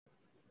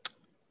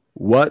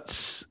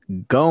What's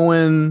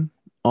going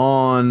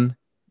on,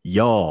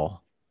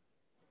 y'all?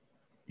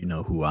 You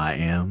know who I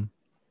am,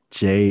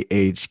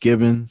 J.H.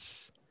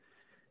 Gibbons,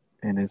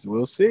 And as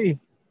we'll see,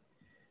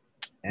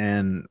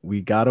 and we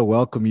got to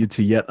welcome you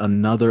to yet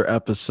another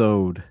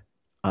one.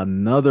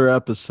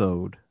 another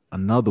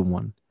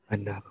one.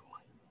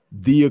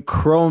 The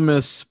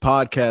Achromous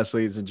podcast,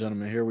 ladies and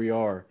gentlemen. Here we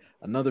are.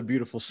 Another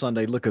beautiful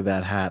Sunday. Look at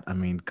that hat. I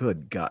mean,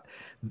 good God.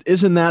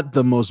 Isn't that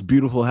the most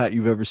beautiful hat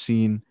you've ever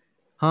seen?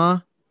 Huh?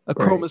 Right.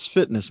 Achromous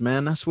Fitness,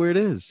 man. That's where it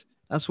is.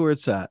 That's where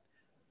it's at.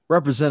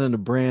 Representing the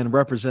brand,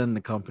 representing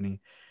the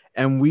company.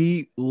 And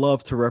we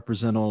love to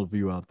represent all of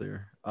you out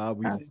there.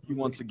 We thank you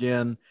once Absolutely.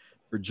 again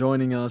for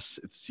joining us.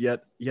 It's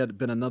yet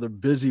been another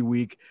busy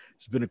week.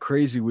 It's been a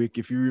crazy week.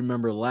 If you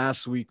remember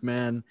last week,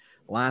 man,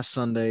 last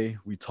Sunday,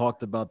 we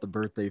talked about the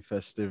birthday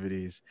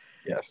festivities.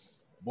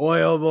 Yes.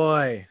 Boy, oh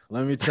boy,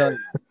 let me tell you,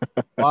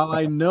 while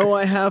I know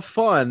I have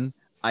fun,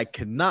 I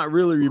cannot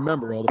really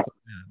remember all the fun I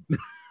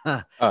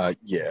had.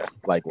 Yeah,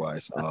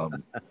 likewise.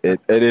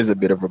 It is a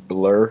bit of a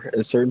blur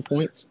at certain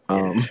points.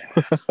 Yeah.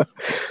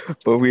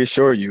 But we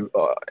assure you,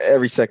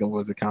 every second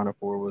was accounted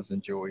for, was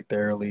enjoyed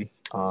thoroughly.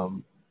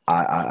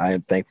 I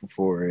am thankful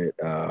for it.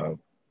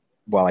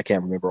 While I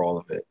can't remember all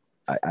of it,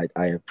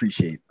 I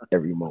appreciate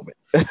every moment.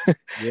 It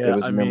Yeah,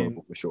 was I memorable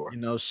mean, for sure.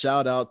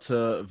 shout out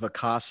to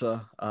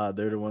Vacasa.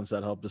 They're the ones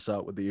that helped us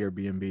out with the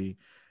Airbnb.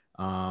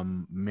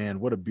 Man,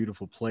 what a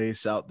beautiful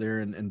place out there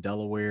in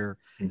Delaware.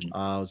 Mhm. It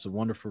was a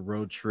wonderful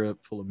road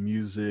trip full of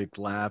music,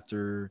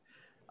 laughter,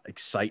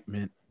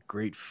 excitement,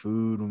 great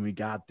food when we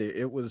got there.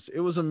 It was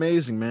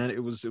amazing, man.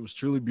 It was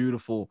truly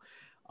beautiful.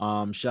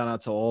 Shout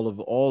out to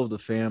all of the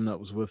fam that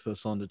was with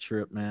us on the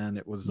trip,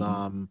 man.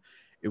 Mhm.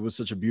 It was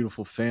such a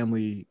beautiful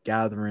family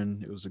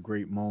gathering. It was a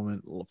great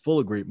moment, full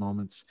of great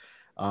moments.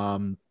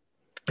 Um,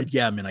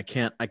 yeah, man, I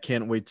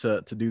can't wait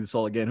to do this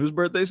all again. Whose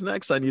birthday's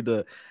next? I need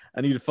to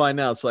find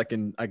out so I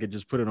could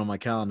just put it on my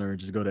calendar and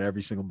just go to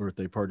every single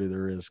birthday party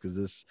there is because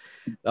this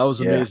that was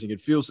Yeah. amazing.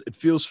 It feels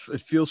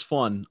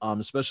fun,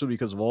 especially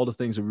because of all the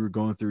things that we were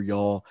going through,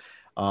 y'all,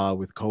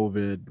 with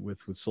COVID,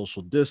 with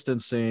social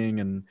distancing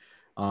and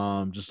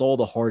just all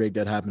the heartache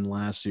that happened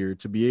last year.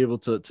 To be able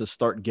to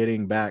start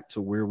getting back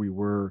to where we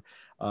were,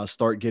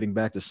 start getting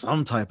back to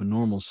some type of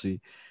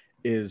normalcy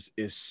is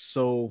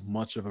so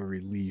much of a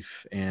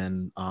relief.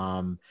 And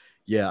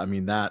yeah, I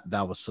mean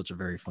that was such a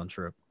very fun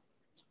trip.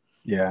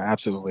 Yeah,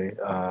 absolutely.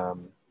 I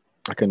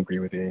couldn't agree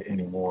with it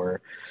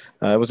anymore.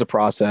 It was a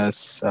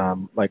process,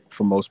 like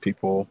for most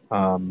people.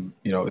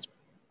 It's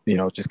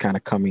just kind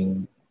of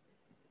coming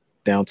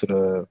down to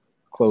the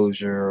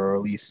closure, or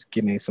at least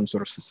getting some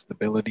sort of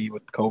stability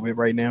with COVID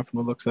right now, from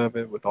the looks of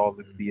it, with all of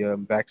the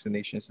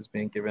vaccinations that's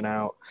being given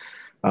out.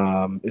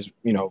 Is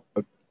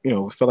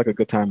it felt like a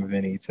good time of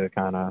any to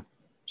kind of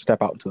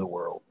step out into the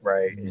world,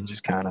 right, and Mhm.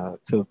 just kind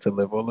of to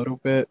live a little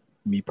bit.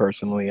 Me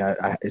personally,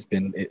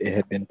 it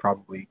had been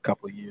probably a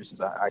couple of years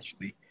since I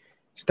actually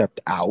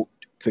stepped out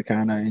to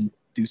kind of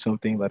do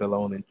something, let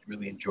alone and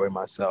really enjoy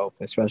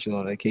myself, especially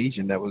on an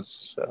occasion that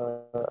was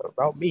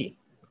about me,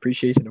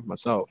 appreciation of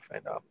myself,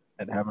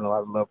 and having a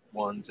lot of loved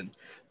ones, and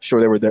sure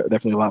there were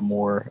definitely a lot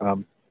more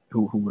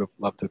who would have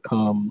loved to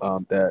come.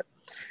 That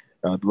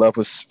the love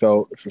was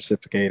felt,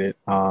 reciprocated,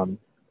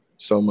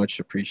 so much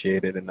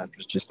appreciated, and I'm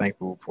just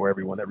thankful for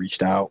everyone that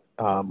reached out.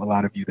 A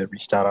lot of you that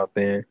reached out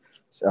there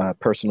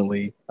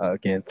personally.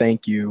 Again,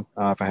 thank you.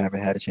 If I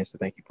haven't had a chance to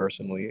thank you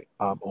personally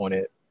on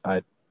it,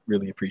 I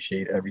really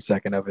appreciate every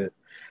second of it.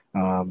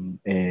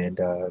 And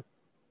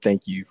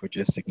thank you for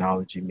just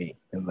acknowledging me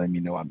and letting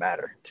me know I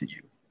matter to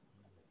you.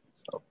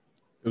 So,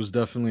 It was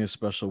definitely a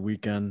special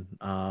weekend.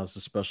 It's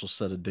a special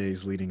set of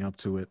days leading up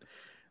to it.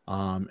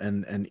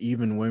 And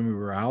even when we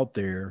were out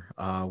there,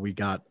 we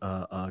got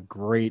a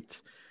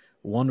great,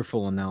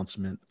 wonderful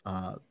announcement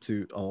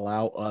to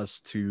allow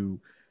us to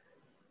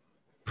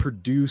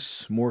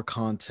produce more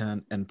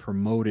content and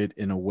promote it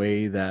in a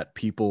way that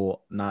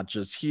people not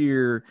just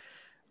here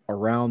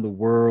around the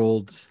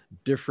world,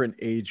 different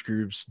age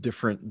groups,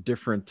 different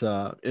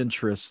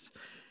interests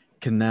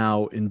can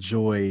now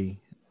enjoy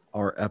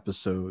our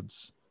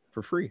episodes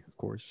for free. Of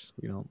course,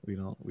 we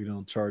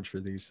don't charge for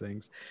these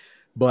things,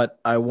 but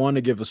I want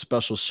to give a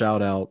special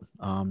shout out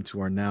to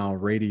our now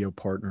radio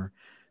partner,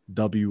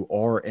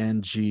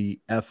 WRNG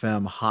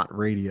FM Hot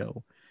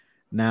Radio.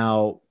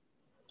 Now,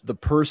 the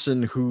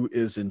person who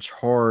is in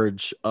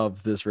charge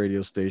of this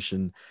radio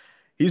station,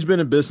 he's been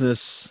in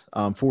business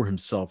for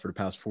himself for the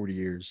past 40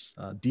 years,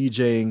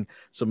 DJing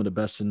some of the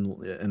best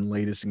and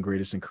latest and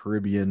greatest in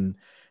Caribbean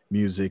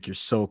music, your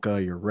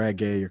soca, your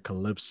reggae, your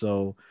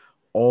calypso,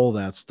 all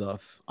that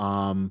stuff.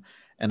 And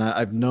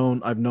I've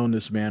known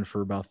this man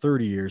for about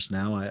 30 years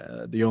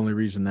now. The only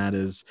reason that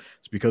is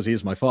because he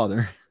is my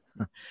father.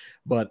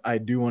 But I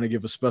do want to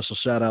give a special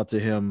shout out to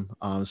him,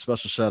 a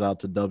special shout out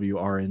to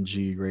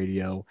WRNG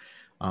Radio.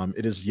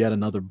 It is yet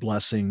another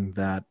blessing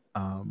that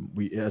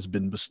we has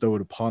been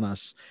bestowed upon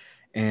us,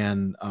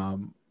 and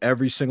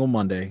every single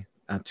Monday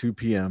at 2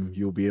 p.m.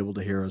 you'll be able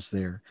to hear us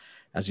there,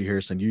 as you hear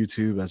us on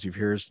YouTube, as you've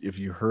heard us, if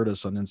you heard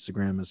us on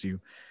Instagram, as you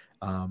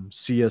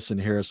see us and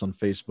hear us on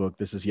Facebook.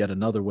 This is yet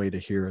another way to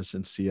hear us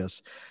and see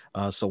us.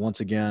 So once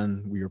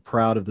again, we are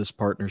proud of this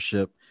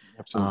partnership.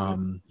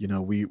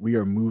 Absolutely. We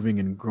are moving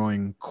and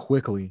growing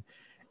quickly,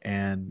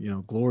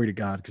 and glory to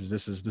God, because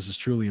this is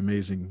truly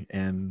amazing,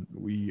 and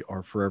we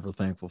are forever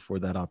thankful for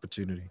that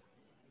opportunity.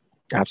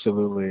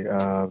 Absolutely.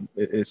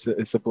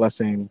 It's a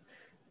blessing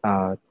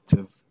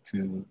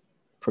to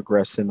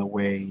progress in the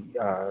way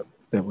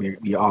that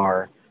we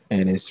are,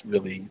 and it's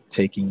really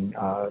taking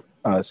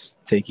us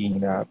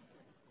taking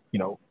you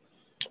know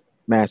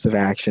massive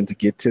action to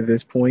get to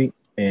this point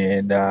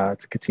and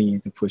to continue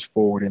to push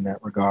forward in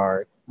that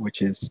regard,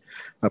 which is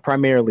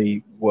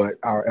primarily what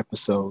our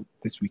episode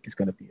this week is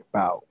going to be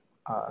about,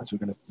 as we're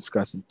going to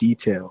discuss in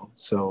detail.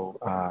 So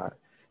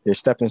there's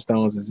stepping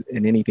stones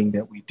in anything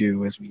that we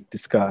do, as we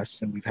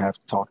discuss and we've have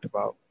talked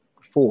about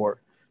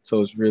before. So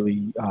it's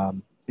really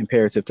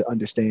imperative to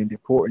understand the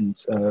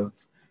importance of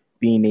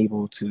being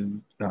able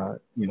to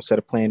set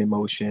a plan in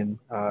motion,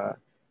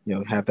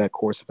 have that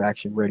course of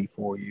action ready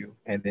for you,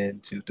 and then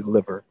to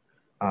deliver.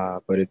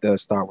 But it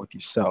does start with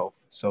yourself.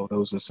 So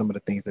those are some of the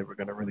things that we're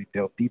going to really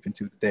delve deep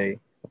into today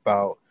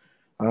about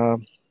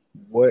um,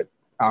 what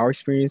our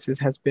experiences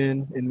has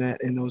been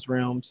in those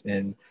realms,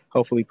 and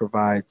hopefully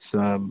provide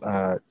some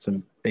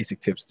basic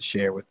tips to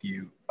share with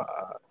you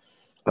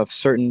of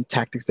certain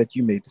tactics that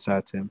you may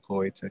decide to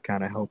employ to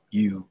kind of help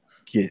you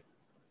get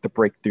the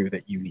breakthrough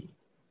that you need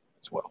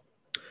as well.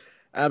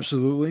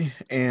 Absolutely.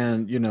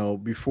 And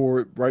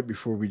right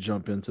before we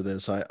jump into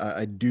this,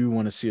 I do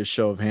want to see a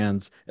show of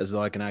hands, as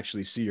though I can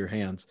actually see your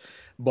hands.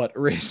 But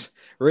raise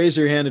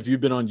your hand if you've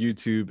been on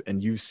YouTube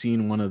and you've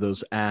seen one of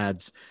those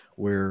ads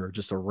where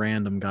just a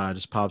random guy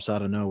just pops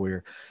out of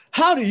nowhere.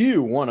 How do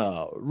you want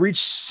to reach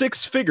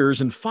six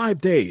figures in 5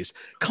 days?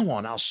 Come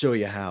on, I'll show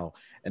you how.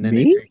 And then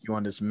they Me? take you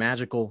on this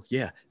magical,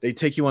 yeah, they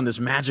take you on this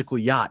magical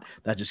yacht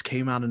that just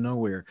came out of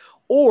nowhere.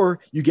 Or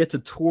you get to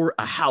tour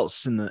a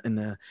house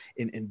in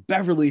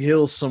Beverly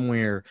Hills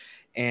somewhere,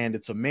 and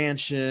it's a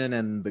mansion,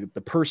 and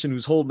the person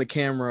who's holding the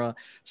camera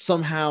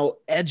somehow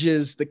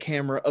edges the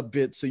camera a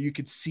bit so you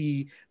could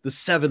see the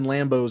seven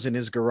Lambos in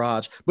his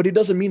garage, but he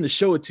doesn't mean to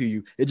show it to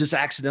you. It just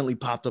accidentally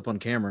popped up on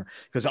camera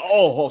because,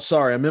 oh,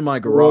 sorry, I'm in my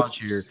garage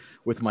here Whoops.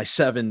 with my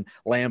seven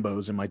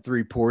Lambos and my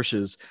three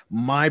Porsches.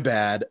 My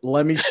bad.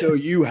 Let me show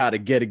you how to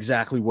get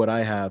exactly what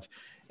I have.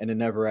 And it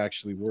never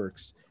actually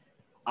works.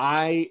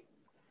 I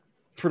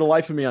For the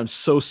life of me, I'm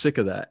so sick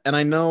of that. And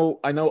I know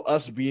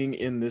us being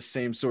in this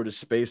same sort of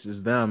space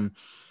as them,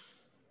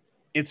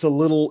 it's a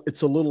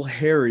little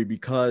hairy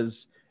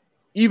because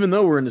even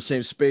though we're in the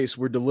same space,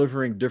 we're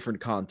delivering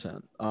different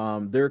content.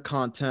 Their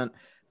content,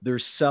 they're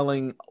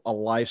selling a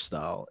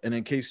lifestyle. And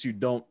in case you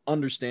don't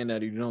understand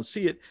that, or you don't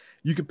see it,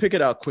 you can pick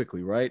it out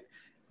quickly, right?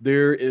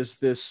 There is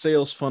this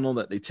sales funnel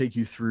that they take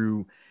you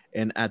through,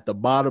 and at the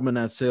bottom of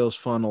that sales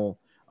funnel,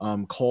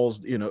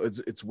 calls,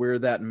 it's where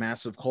that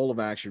massive call of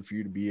action for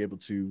you to be able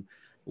to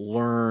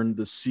learn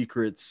the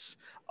secrets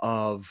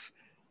of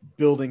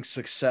building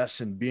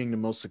success and being the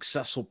most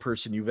successful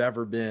person you've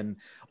ever been.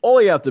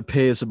 All you have to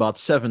pay is about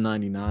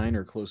 $7.99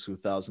 or close to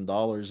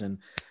 $1,000, and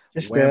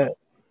Just wham, that.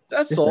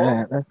 that's Just all.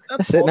 that. That's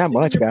That's it. all. Not Dig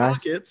in much, your guys.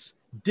 pockets.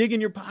 Dig in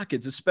your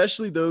pockets,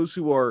 especially those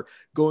who are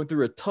going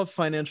through a tough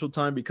financial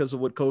time because of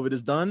what COVID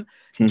has done.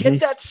 Hmm. Get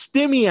that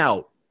stimmy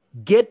out.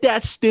 Get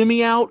that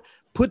stimmy out.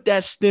 Put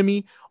that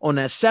stimmy on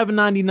that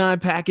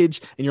 $7.99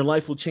 package, and your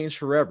life will change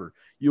forever.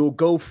 You'll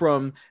go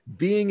from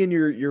being in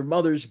your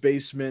mother's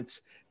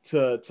basement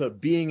to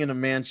being in a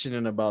mansion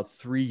in about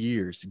 3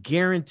 years,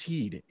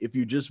 guaranteed, if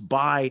you just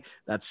buy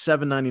that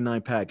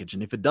 $7.99 package.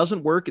 And if it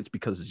doesn't work, it's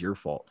because it's your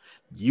fault.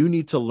 You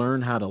need to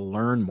learn how to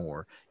learn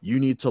more. You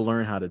need to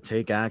learn how to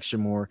take action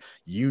more.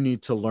 You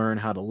need to learn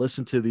how to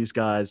listen to these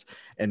guys.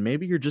 And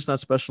maybe you're just not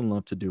special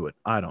enough to do it.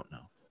 I don't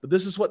know. But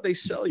this is what they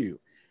sell you.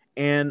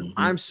 And Hmm.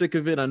 I'm sick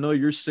of it. I know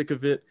you're sick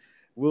of it.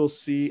 We'll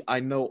see. I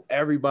know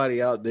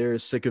everybody out there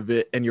is sick of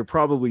it. And you're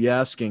probably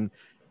asking,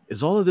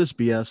 is all of this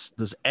BS?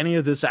 Does any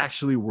of this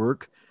actually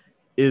work?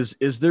 Is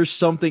there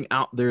something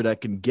out there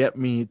that can get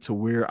me to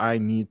where I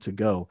need to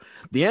go?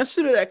 The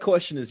answer to that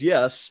question is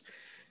yes,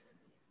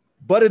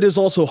 but it is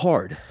also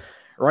hard,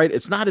 right?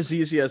 It's not as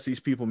easy as these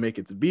people make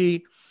it to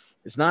be.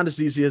 It's not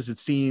as easy as it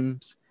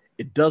seems.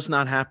 It does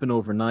not happen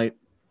overnight.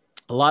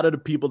 A lot of the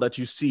people that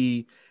you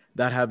see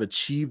that have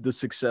achieved the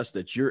success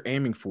that you're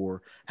aiming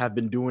for have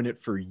been doing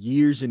it for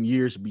years and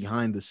years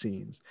behind the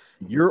scenes.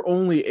 Hmm. You're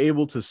only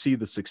able to see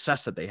the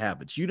success that they have,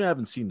 but you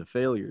haven't seen the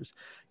failures.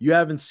 You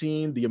haven't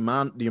seen the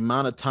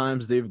amount of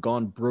times they've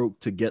gone broke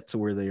to get to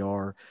where they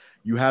are.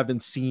 You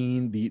haven't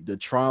seen the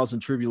trials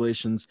and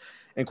tribulations.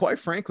 And quite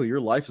frankly,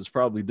 your life is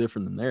probably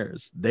different than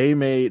theirs. They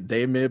may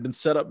have been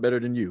set up better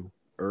than you,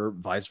 or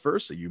vice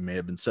versa. You may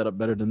have been set up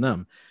better than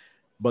them,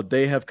 but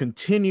they have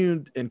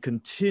continued and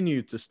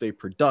continued to stay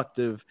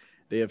productive.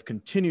 They have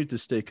continued to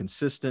stay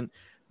consistent.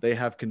 They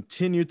have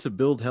continued to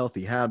build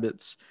healthy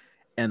habits.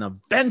 And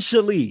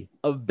eventually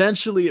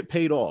it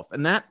paid off.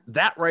 And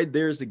that right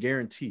there is a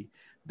guarantee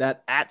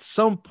that at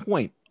some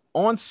point,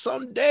 on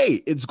some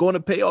day, it's going to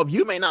pay off.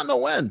 You may not know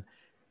when.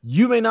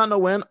 You may not know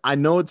when. I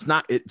know it's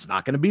not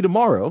going to be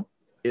tomorrow.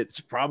 It's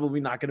probably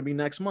not going to be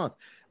next month.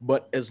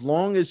 But as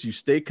long as you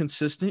stay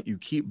consistent, you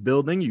keep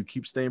building, you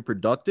keep staying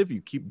productive,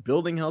 you keep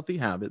building healthy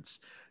habits,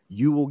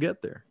 you will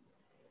get there.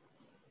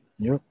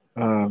 Yep.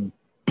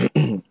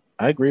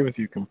 I agree with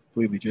you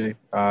completely, Jay.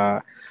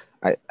 I,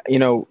 you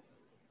know,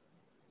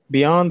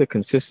 beyond the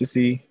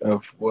consistency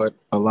of what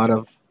a lot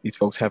of these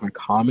folks have in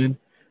common,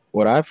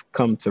 what I've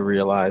come to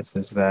realize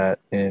is that,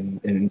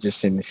 and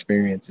just in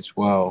experience as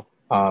well,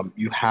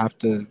 you have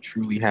to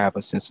truly have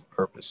a sense of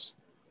purpose.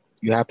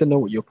 You have to know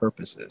what your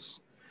purpose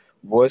is.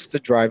 What's the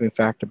driving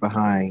factor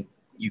behind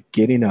you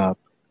getting up,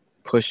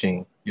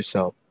 pushing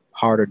yourself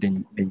harder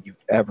than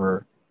you've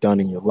ever done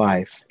in your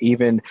life?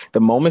 Even the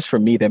moments for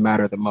me that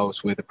matter the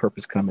most, where the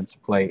purpose come into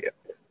play,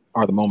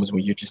 are the moments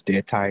when you're just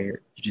dead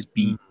tired, you just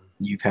beat,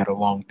 you've had a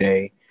long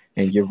day,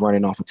 and you're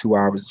running off of 2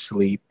 hours of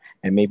sleep,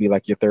 and maybe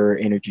like your third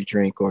energy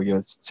drink or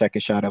your second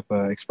shot of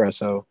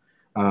espresso,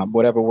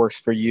 whatever works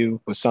for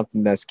you, but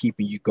something that's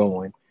keeping you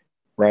going,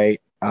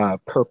 right?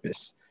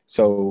 Purpose.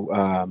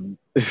 So,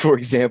 for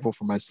example,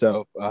 for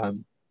myself,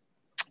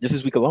 just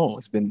this week alone,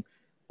 it's been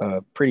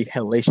a pretty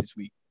hellacious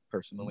week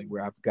personally,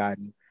 where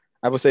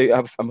I would say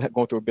I'm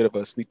going through a bit of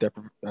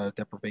a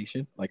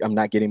deprivation. Like I'm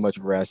not getting much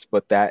rest,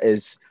 but that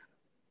is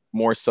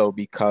more so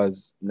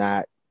because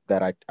not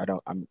that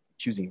I'm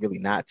choosing really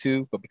not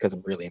to, but because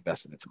I'm really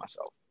invested into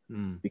myself,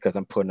 Mm. because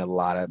I'm putting a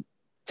lot of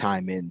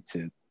time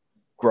into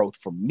growth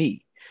for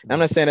me. And I'm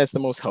Right. not saying that's the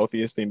most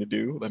healthiest thing to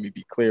do. Let me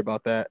be clear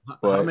about that. How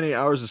But many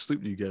hours of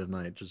sleep do you get a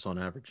night, just on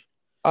average?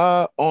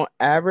 on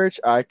average,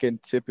 I can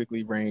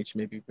typically range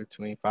maybe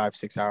between 5,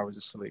 6 hours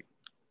of sleep,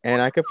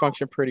 and I can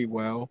function pretty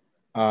well.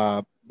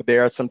 But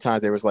there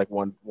was like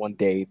one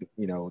day,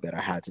 that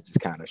I had to just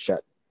kind of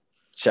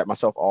shut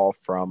myself off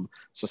from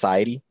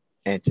society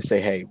and just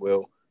say, hey,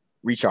 we'll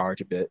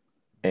recharge a bit.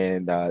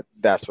 And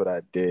that's what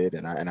I did.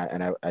 And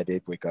I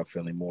did wake up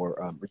feeling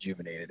more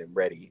rejuvenated and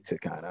ready to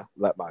kind of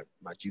let my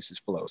juices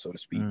flow, so to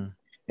speak. Mm.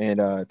 And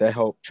that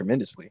helped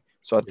tremendously.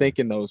 So I Yeah. think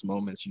in those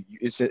moments,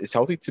 it's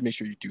healthy to make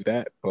sure you do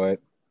that. But,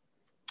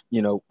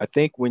 I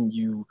think when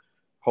you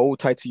hold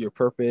tight to your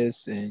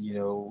purpose and,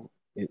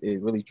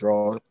 it really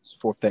draws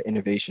forth that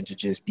innovation to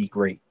just be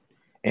great.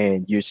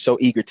 And you're so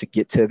eager to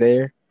get to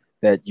there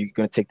that you're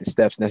going to take the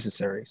steps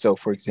necessary. So,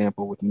 for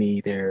example, with me,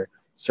 there are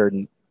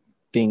certain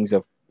things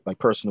of like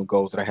personal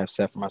goals that I have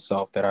set for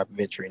myself that I'm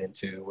venturing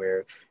into,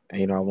 where,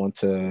 I want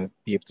to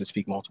be able to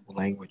speak multiple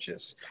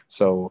languages.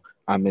 So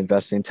I'm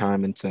investing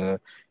time into,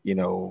 you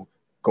know,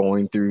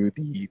 going through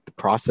the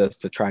process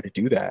to try to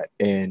do that.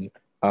 And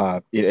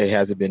it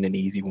hasn't been an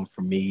easy one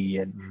for me.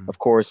 And Mm. of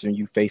course, when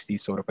you face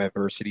these sort of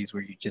adversities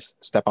where you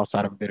just step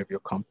outside of a bit of your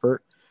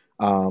comfort,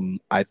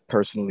 I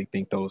personally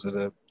think those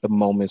are the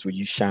moments where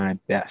you shine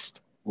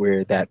best,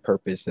 where that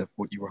purpose of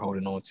what you were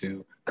holding on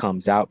to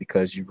comes out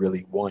because you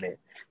really want it.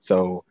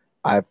 So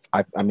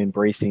I'm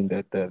embracing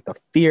the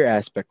fear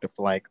aspect of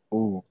like,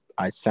 ooh,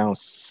 I sound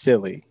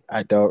silly.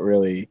 I don't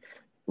really,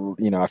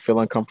 I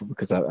feel uncomfortable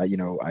because I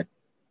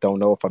don't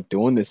know if I'm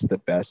doing this the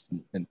best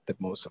and the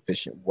most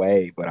efficient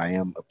way, but I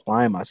am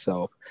applying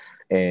myself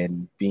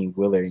and being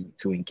willing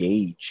to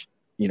engage,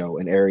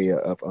 an area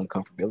of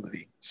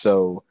uncomfortability.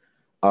 So,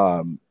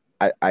 um,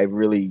 I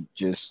really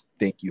just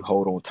think you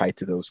hold on tight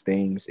to those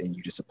things and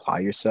you just apply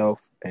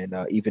yourself. And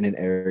even in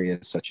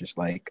areas such as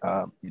like,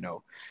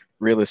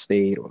 real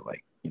estate or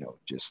like,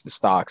 just the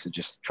stocks, and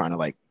just trying to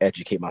like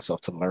educate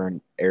myself to learn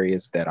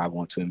areas that I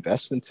want to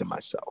invest into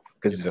myself,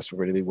 because it's Yeah. just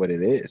really what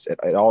it is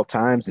at all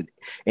times. And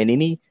in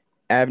any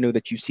avenue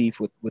that you see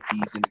with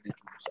these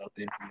individuals out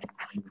there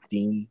who you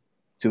deem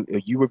to,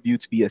 you were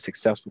viewed to be a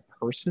successful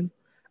person,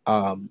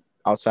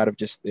 outside of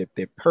just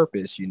their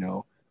purpose,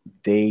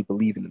 they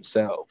believe in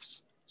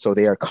themselves. So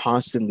they are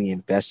constantly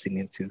investing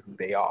into who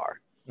they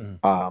are.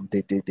 Mm.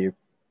 They're,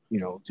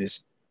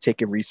 just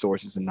taking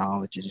resources and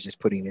knowledge and just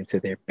putting it into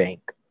their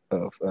bank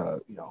of,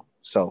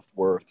 self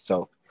worth,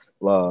 self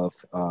love,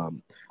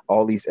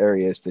 all these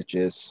areas that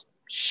just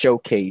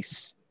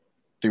showcase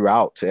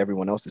throughout to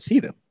everyone else to see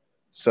them.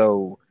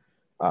 So,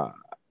 uh,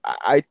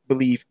 I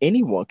believe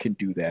anyone can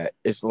do that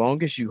as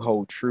long as you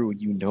hold true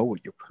and you know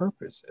what your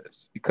purpose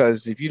is.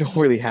 Because if you don't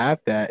really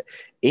have that,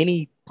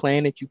 any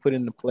plan that you put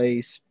into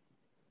place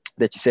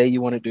that you say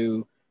you want to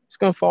do, it's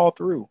going to fall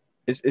through.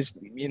 It's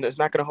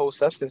not going to hold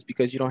substance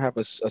because you don't have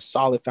a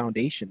solid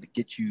foundation to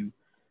get you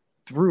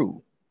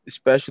through,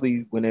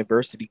 especially when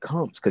adversity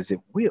comes, because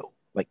it will,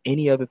 like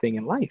any other thing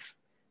in life,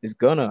 is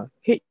gonna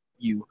hit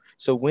you.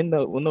 So when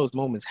those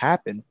moments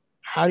happen,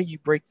 how do you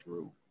break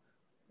through?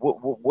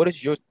 What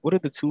are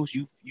the tools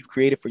you've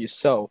created for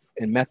yourself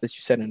and methods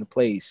you set into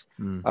place,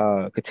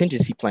 Mm.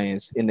 contingency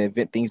plans in the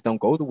event things don't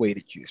go the way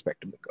that you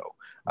expect them to go,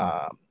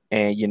 Mm.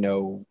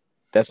 and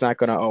that's not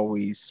going to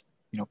always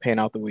pan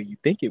out the way you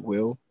think it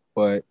will.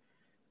 But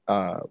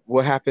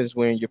what happens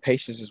when your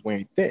patience is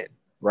wearing thin,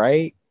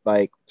 right?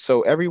 Like,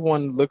 so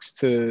everyone looks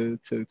to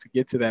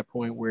get to that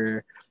point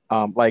where,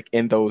 like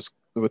in those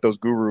with those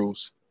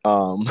gurus,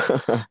 um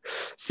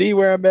see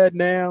where I'm at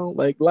now.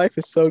 Like life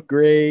is so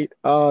great.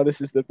 Oh,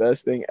 this is the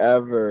best thing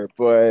ever.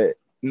 But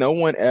no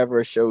one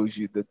ever shows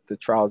you the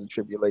trials and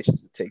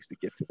tribulations it takes to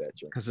get to that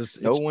journey. because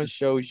No it's one just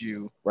shows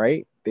you,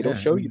 right? They don't yeah.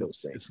 I show you mean, those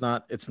things.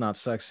 it's not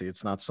sexy.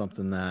 It's not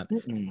something that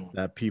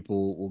Mm-mm.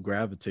 people will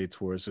gravitate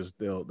towards. Is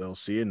they'll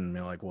see it and be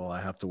like, well, I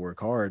have to work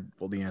hard.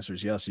 Well, the answer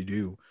is yes, you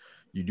do.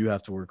 You do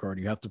have to work hard.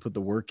 You have to put the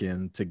work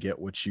in to get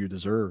what you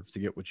deserve, to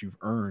get what you've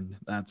earned.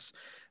 That's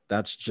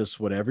just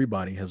what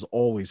everybody has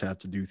always had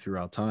to do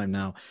throughout time.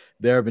 Now,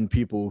 there have been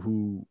people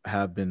who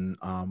have been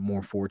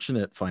more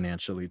fortunate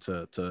financially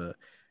to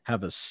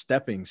have a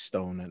stepping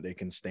stone that they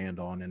can stand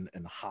on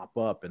and hop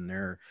up, and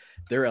their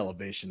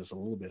elevation is a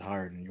little bit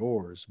higher than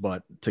yours.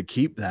 But to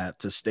keep that,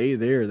 to stay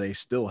there, they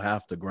still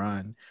have to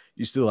grind.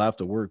 You still have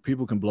to work.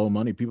 People can blow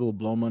money. People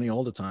blow money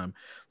all the time.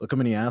 Look how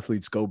many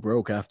athletes go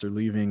broke after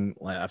leaving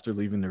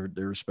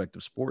their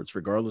respective sports,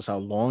 regardless how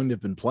long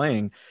they've been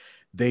playing.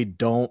 They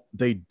don't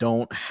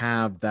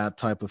have that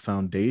type of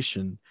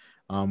foundation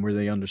where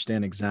they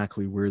understand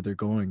exactly where they're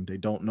going. They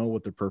don't know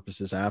what their purpose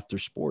is after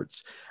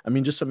sports. I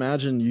mean, just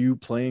imagine you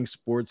playing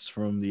sports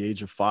from the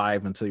age of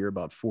 5 until you're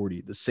about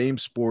 40. The same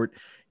sport,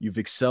 you've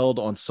excelled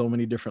on so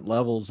many different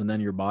levels, and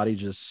then your body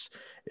just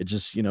it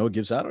just it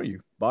gives out on you.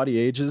 Body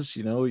ages.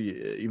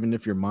 Even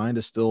if your mind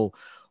is still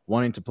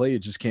wanting to play, you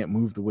just can't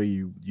move the way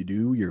you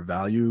do. Your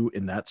value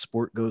in that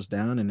sport goes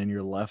down, and then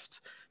you're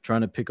left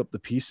trying to pick up the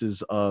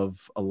pieces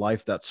of a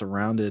life that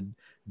surrounded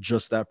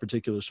just that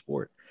particular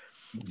sport.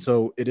 Mhm.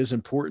 So it is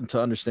important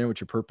to understand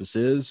what your purpose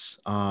is.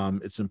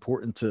 It's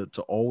important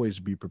to always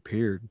be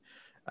prepared.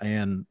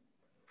 And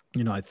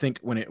I think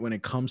when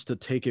it comes to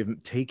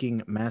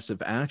taking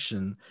massive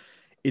action,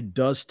 it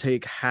does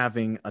take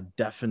having a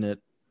definite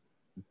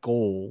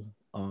goal,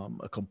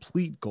 a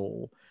complete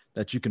goal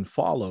that you can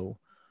follow,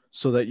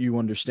 so that you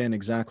understand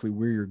exactly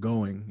where you're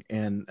going.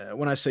 And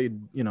when I say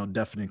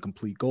definite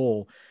complete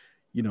goal,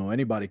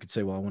 anybody could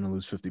say, well, I want to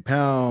lose 50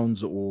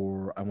 pounds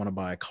or I want to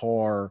buy a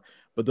car.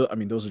 But I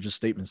mean, those are just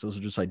statements. Those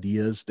are just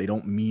ideas. They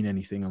don't mean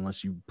anything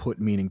unless you put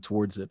meaning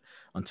towards it.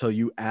 Until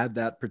you add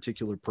that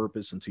particular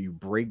purpose, until you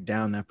break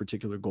down that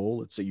particular goal.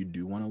 Let's say you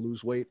do want to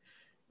lose weight.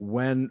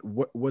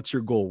 What's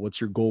your goal? What's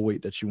your goal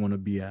weight that you want to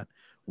be at?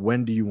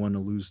 When do you want to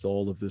lose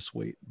all of this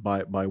weight?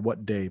 By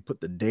what day? Put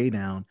the day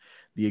down,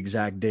 the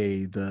exact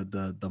day,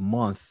 the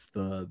month,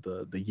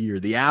 the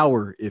year, the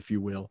hour, if you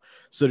will,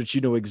 so that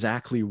you know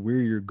exactly where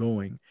you're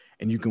going,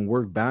 and you can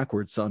work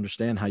backwards to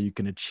understand how you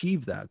can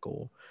achieve that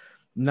goal.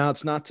 Now,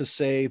 it's not to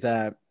say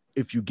that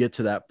if you get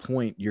to that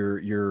point,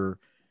 you're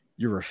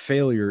a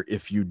failure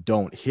if you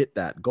don't hit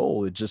that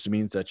goal. It just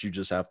means that you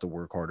just have to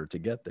work harder to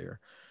get there.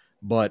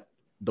 But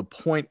the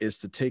point is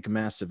to take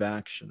massive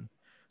action,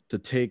 to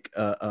take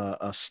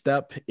a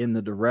step in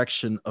the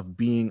direction of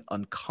being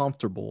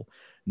uncomfortable,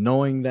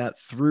 knowing that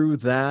through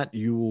that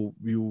you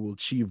will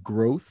achieve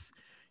growth,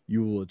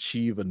 you will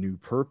achieve a new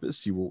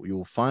purpose, you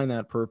will find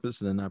that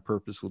purpose, and then that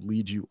purpose will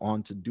lead you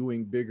on to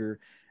doing bigger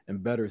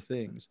and better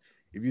things.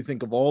 If you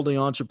think of all the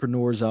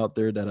entrepreneurs out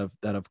there that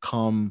have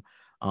come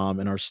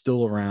and are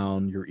still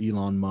around, your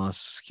Elon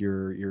Musk,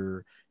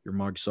 your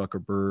Mark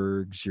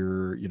Zuckerbergs,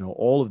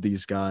 all of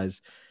these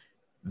guys,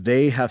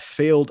 they have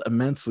failed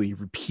immensely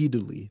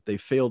repeatedly. They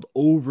failed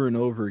over and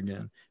over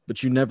again,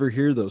 but you never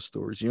hear those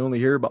stories. You only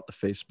hear about the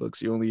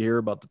Facebooks, you only hear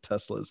about the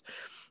Teslas.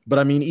 But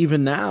I mean,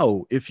 even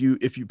now, if you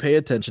pay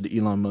attention to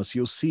Elon Musk,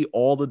 you'll see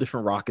all the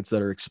different rockets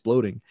that are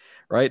exploding,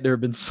 right? There have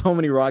been so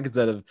many rockets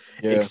that have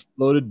Yeah.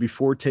 exploded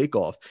before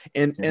takeoff.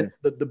 And Yeah.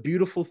 the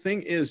beautiful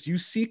thing is you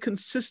see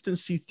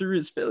consistency through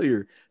his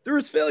failure. Through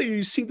his failure,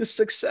 you see the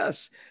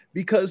success,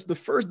 because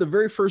the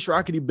very first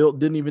rocket he built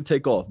didn't even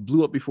take off,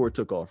 blew up before it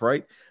took off,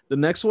 right? The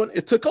next one,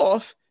 it took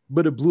off,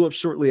 but it blew up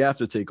shortly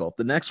after takeoff.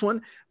 The next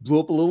one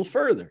blew up a little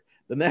further.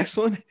 The next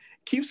one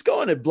keeps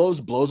going. It blows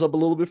up a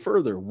little bit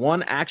further.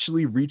 One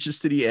actually reaches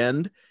to the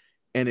end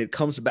and it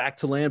comes back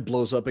to land,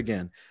 blows up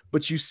again.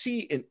 But you see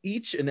in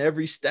each and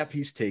every step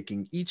he's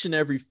taking, each and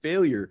every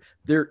failure,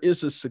 there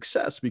is a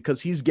success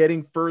because he's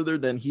getting further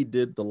than he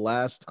did the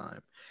last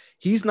time.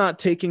 He's not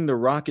taking the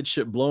rocket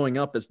ship blowing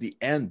up as the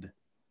end.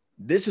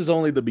 This is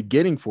only the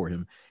beginning for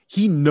him.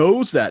 He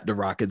knows that the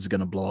rocket's going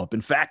to blow up.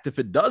 In fact, if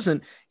it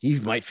doesn't, he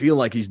might feel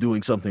like he's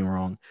doing something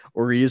wrong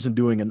or he isn't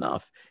doing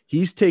enough.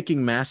 He's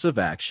taking massive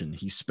action.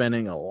 He's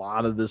spending a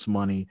lot of this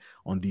money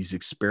on these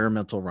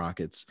experimental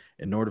rockets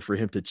in order for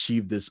him to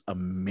achieve this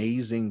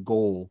amazing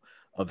goal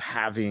of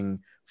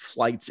having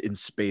flights in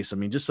space. I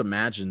mean, just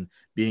imagine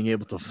being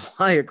able to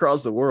fly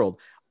across the world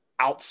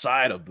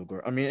outside of the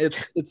world. I mean,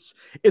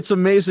 it's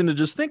amazing to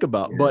just think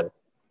about. Yeah. But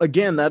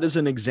again, that is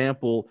an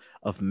example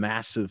of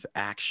massive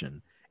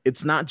action.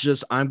 It's not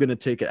just I'm going to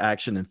take an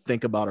action and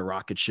think about a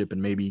rocket ship,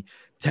 and maybe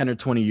 10 or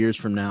 20 years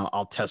from now,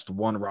 I'll test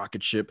one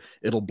rocket ship,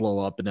 it'll blow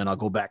up, and then I'll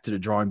go back to the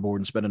drawing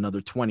board and spend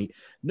another 20.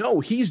 No,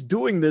 he's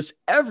doing this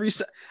I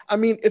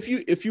mean,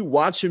 if you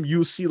watch him,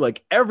 you'll see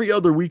like every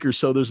other week or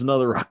so, there's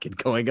another rocket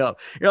going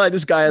up. You're like,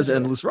 this guy has Yeah.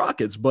 endless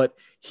rockets, but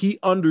he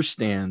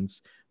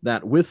understands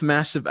that with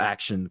massive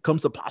action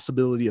comes the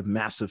possibility of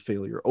massive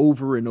failure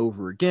over and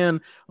over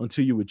again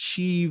until you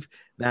achieve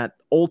that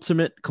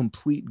ultimate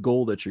complete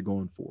goal that you're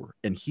going for.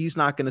 And he's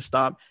not going to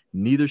stop.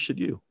 Neither should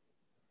you.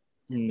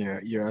 Yeah,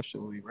 you're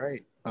absolutely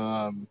right.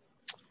 I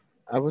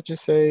would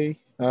just say,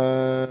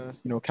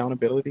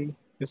 accountability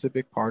is a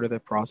big part of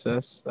that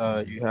process.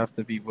 You have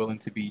to be willing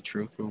to be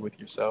truthful with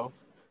yourself,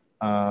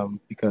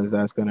 because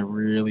that's going to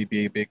really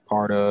be a big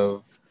part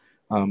of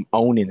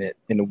owning it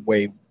in a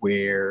way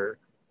where,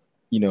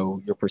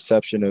 your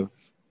perception of,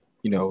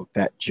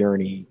 that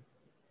journey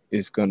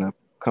is going to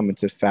come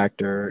into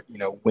factor,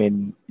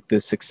 when the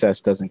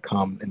success doesn't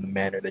come in the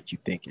manner that you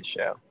think it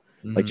shall.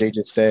 Like Mhm. Jay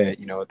just said,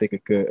 I think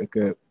a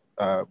good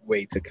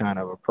way to kind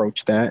of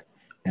approach that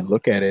and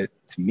look at it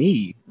to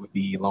me would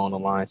be along the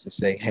lines to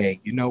say,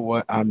 hey, you know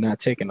what? I'm not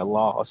taking a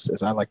loss,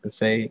 as I like to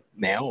say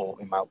now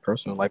in my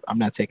personal life. I'm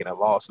not taking a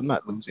loss. I'm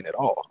not losing at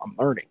all. I'm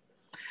learning.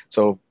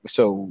 So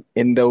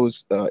in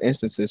those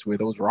instances where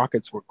those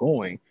rockets were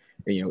going,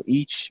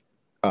 each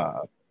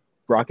uh,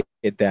 rocket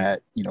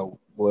that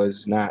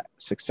was not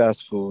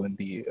successful in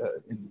the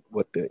in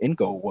what the end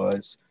goal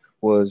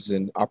was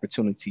an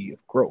opportunity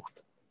of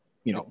growth.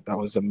 That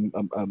was a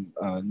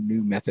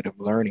new method of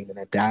learning and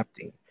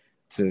adapting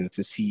to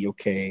see,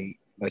 okay,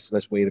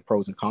 let's weigh the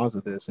pros and cons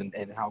of this, and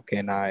how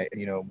can I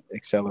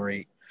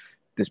accelerate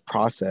this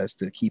process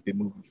to keep it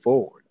moving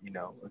forward.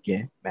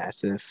 Again,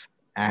 massive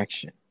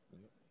action,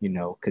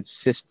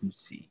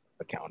 consistency,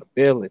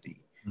 accountability,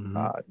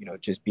 Mhm.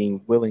 just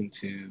being willing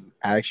to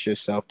ask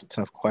yourself the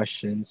tough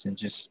questions and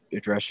just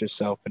address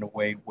yourself in a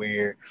way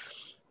where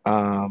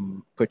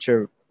put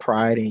your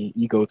pride and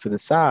ego to the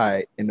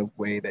side in a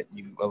way that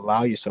you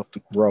allow yourself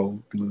to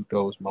grow through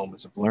those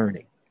moments of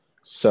learning.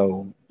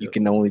 So you Yep.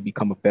 can only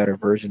become a better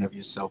version of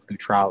yourself through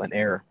trial and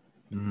error.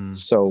 Mhm.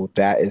 So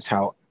that is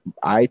how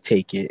I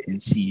take it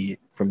and see it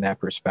from that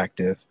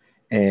perspective.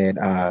 And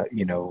I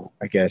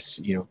guess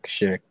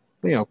share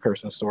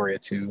personal story or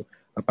two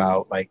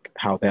about like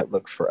how that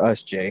looked for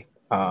us, Jay.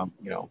 I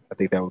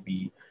think that would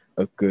be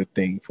a good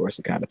thing for us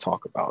to kind of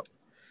talk about.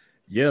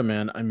 Yeah,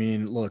 man. I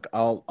mean, look,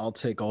 I'll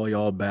take all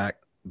y'all back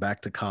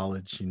to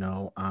college.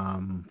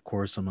 Of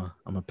course, I'm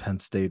a Penn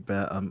State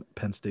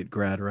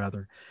grad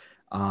rather.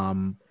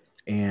 Um,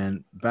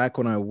 and back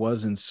when I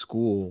was in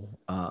school,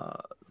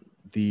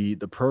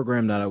 the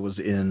program that I was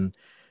in,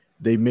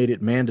 they made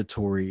it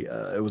mandatory.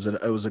 It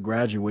was a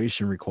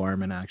graduation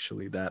requirement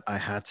actually that I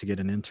had to get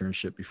an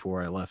internship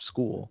before I left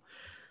school.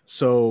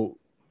 So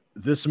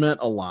this meant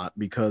a lot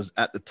because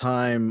at the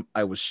time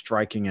I was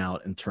striking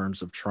out in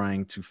terms of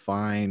trying to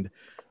find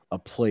a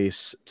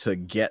place to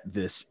get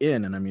this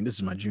in. And I mean, this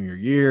is my junior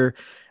year.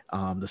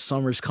 The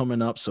summer's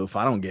coming up. So if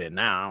I don't get it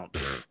now,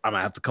 I'm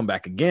gonna have to come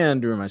back again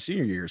during my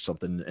senior year or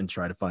something and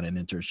try to find an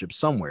internship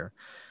somewhere.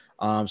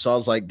 So I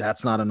was like,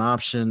 that's not an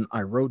option.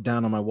 I wrote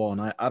down on my wall,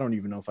 and I don't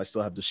even know if I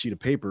still have the sheet of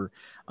paper,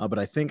 but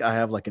I think I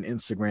have like an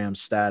Instagram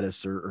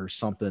status or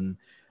something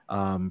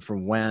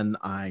from when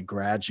I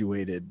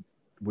graduated,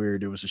 where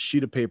there was a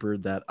sheet of paper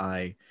that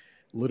I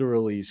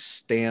literally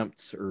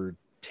stamped or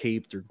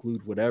taped or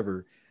glued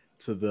whatever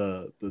to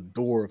the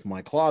door of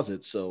my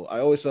closet. So I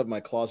always have my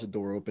closet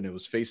door open. It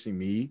was facing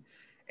me,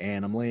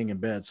 and I'm laying in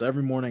bed. So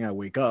every morning I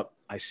wake up,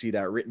 I see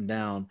that written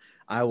down.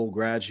 I will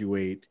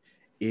graduate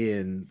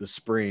in the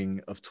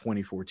spring of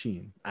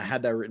 2014. I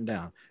had that written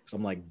down. So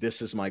I'm like,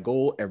 this is my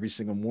goal every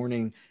single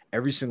morning,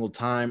 every single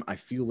time I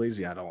feel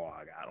lazy. I don't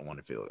want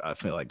to feel, I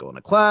feel like going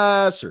to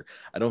class or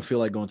I don't feel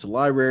like going to the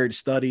library to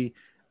study.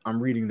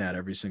 I'm reading that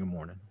every single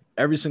morning.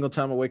 Every single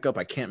time I wake up,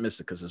 I can't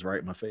miss it because it's right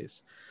in my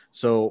face.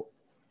 So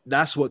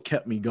that's what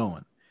kept me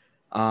going.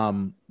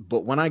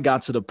 But when I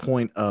got to the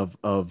point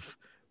of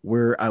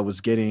where I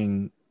was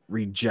getting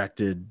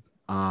rejected,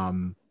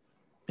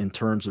 in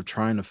terms of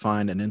trying to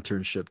find an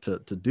internship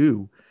to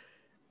do,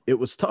 it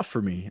was tough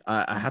for me.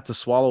 I had to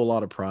swallow a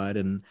lot of pride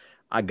and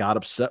I got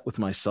upset with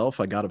myself.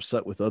 I got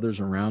upset with others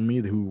around me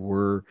who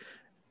were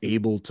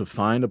able to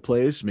find a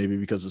place, maybe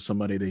because of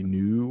somebody they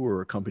knew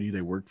or a company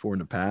they worked for in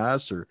the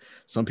past, or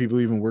some people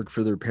even work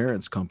for their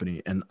parents'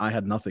 company. And I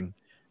had nothing,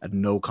 I had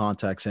no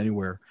contacts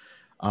anywhere.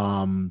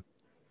 Um,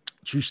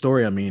 True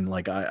story. I mean,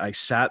 like I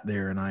sat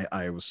there and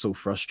I was so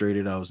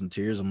frustrated. I was in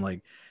tears. I'm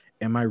like,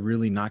 am I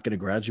really not going to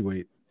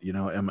graduate?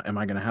 Am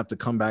I going to have to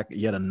come back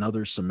yet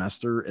another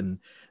semester? And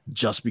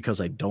just because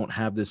I don't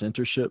have this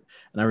internship.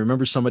 And I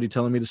remember somebody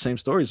telling me the same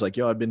stories like,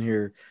 yo, I've been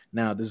here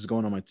now. This is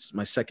going on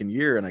my second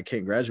year and I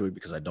can't graduate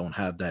because I don't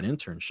have that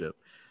internship.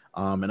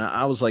 And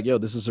I was like, yo,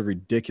 this is a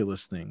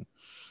ridiculous thing.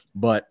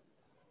 But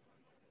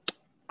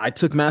I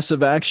took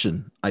massive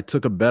action. I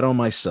took a bet on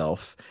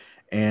myself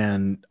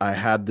and I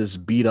had this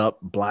beat up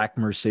black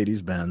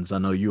Mercedes Benz. I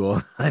know you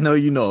all, I know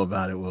you know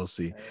about it. We'll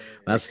see.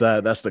 That's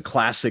the Yes.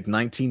 classic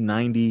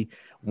 1990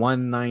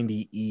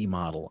 190E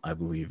model, I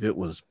believe. It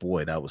was,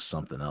 boy, that was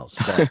something else.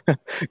 But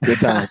Good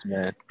times,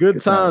 man. good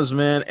Good times. times,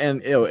 man.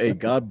 And hey,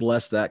 God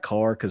bless that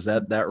car because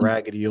that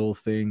raggedy old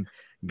thing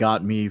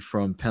got me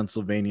from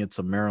Pennsylvania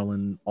to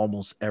Maryland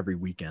almost every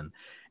weekend.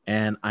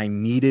 And I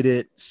needed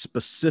it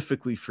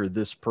specifically for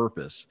this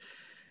purpose.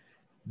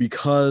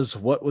 because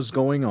what was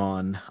going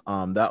on,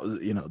 that was,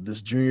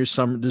 this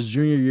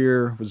junior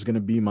year was going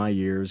to be my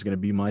year, was going to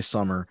be my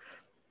summer.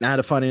 I had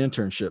to find an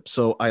internship.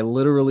 So I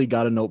literally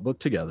got a notebook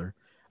together.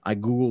 I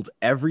Googled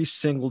every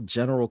single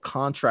general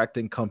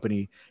contracting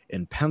company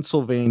in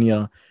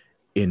Pennsylvania,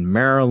 in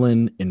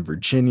Maryland, in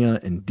Virginia,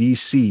 in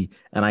DC,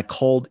 and I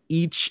called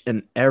each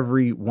and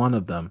every one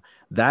of them.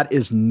 That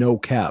is no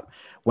cap.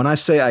 When I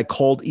say I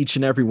called each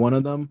and every one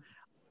of them,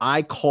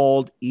 I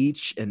called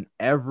each and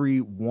every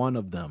one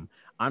of them.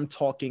 I'm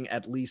talking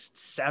at least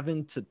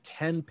 7 to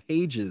 10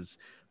 pages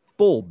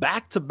full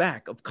back to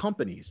back of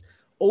companies,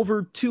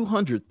 over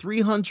 200,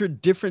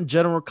 300 different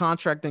general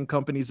contracting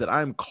companies that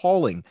I'm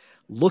calling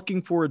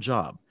looking for a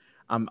job.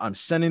 I'm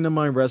sending them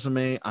my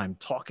resume. I'm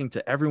talking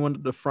to everyone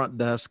at the front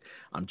desk.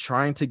 I'm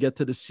trying to get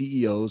to the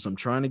CEOs. I'm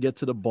trying to get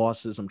to the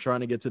bosses. I'm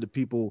trying to get to the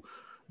people,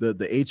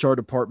 the HR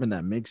department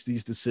that makes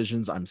these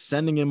decisions. I'm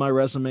sending in my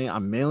resume.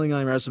 I'm mailing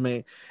my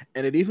resume.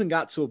 And it even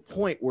got to a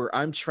point where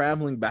I'm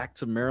traveling back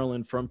to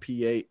Maryland from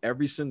PA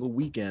every single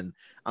weekend.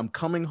 I'm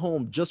coming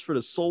home just for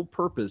the sole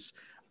purpose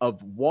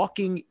of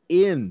walking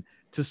in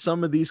to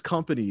some of these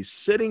companies,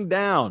 sitting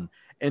down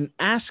and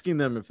asking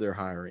them if they're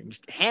hiring,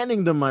 just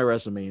handing them my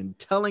resume and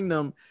telling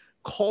them,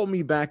 call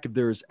me back if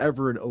there is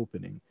ever an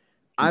opening.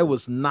 I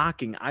was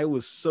knocking. I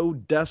was so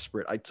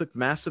desperate. I took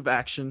massive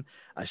action.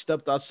 I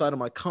stepped outside of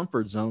my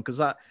comfort zone because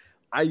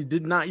I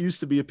did not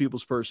used to be a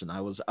people's person. I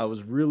was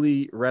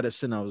really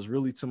reticent. I was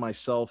really to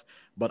myself,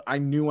 but I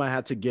knew I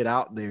had to get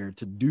out there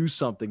to do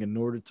something in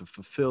order to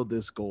fulfill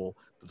this goal,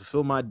 to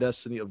fulfill my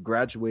destiny of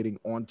graduating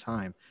on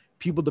time.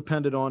 People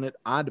depended on it.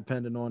 I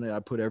depended on it. I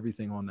put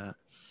everything on that.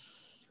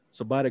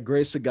 So by the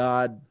grace of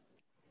God,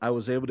 I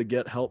was able to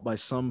get help by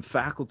some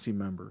faculty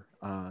member,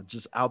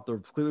 just out the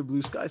clear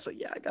blue sky. So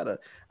yeah,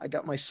 I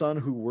got my son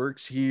who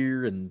works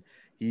here, and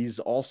he's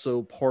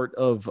also part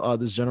of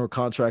this general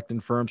contracting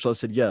firm. So I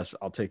said, yes,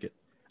 I'll take it.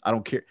 I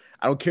don't care.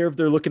 I don't care if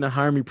they're looking to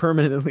hire me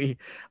permanently.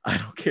 I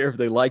don't care if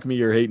they like me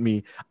or hate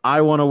me.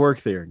 I want to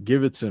work there.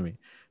 Give it to me.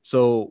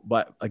 So,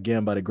 but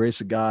again, by the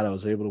grace of God, I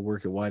was able to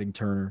work at Whiting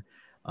Turner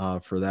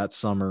for that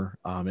summer.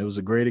 It was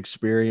a great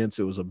experience.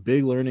 It was a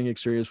big learning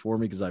experience for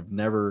me because I've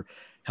never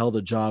held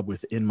a job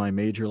within my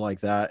major like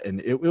that.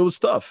 And it was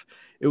tough.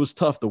 It was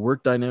tough. The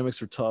work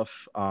dynamics were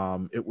tough.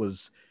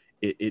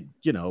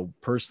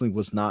 Personally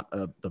was not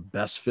the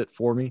best fit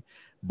for me.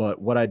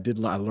 But what I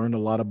did, I learned a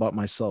lot about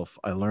myself.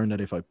 I learned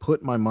that if I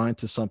put my mind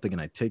to something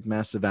and I take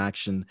massive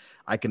action,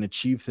 I can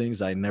achieve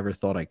things I never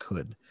thought I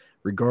could,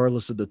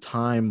 regardless of the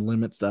time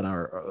limits that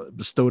are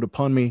bestowed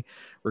upon me,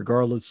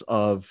 regardless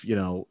of,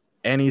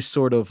 any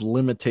sort of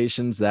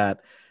limitations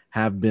that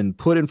have been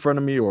put in front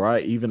of me, or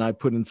I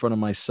put in front of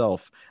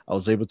myself. I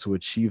was able to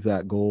achieve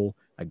that goal.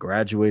 I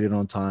graduated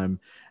on time,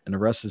 and the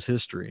rest is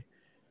history.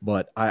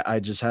 But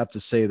I just have to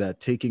say that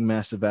taking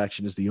massive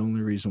action is the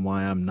only reason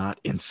why I'm not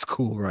in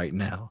school right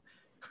now.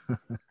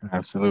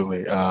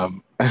 Absolutely. To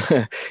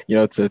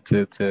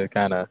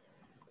kind of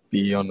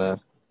be on the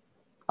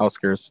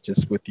outskirts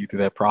just with you through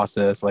that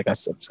process. Like I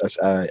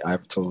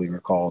totally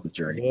recall the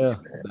journey, Yeah,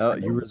 and I that,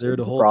 know you were it there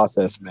the was a whole time.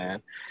 process,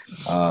 man.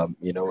 And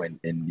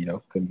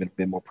couldn't have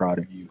been more proud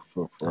of you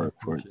for I for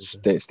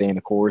appreciate that. staying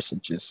the course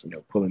and just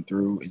pulling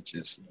through and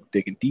just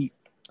digging deep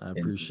I and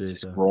appreciate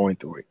just that. growing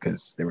through it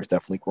because there was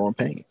definitely growing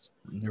pains.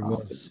 There There were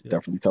was. Yep.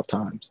 definitely tough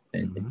times,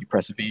 and Hmm. you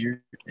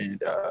persevered,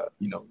 and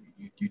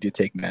you did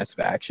take massive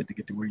action to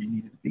get to where you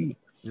needed to be,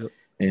 Yep.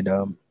 and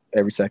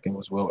every second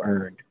was well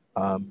earned.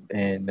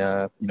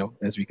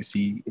 As we can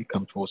see, it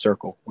comes full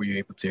circle where you're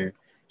able to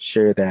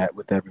share that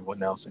with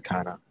everyone else and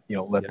kind of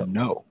let Yep. them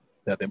know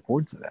that the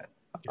importance of that.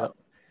 Um,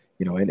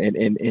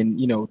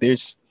 Yep.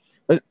 there's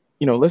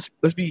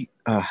let's be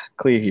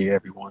clear here,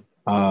 everyone.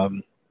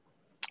 When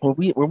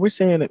we're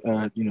saying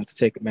to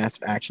take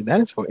massive action, that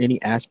is for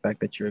any aspect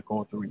that you're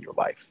going through in your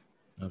life.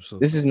 This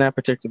Absolutely. is not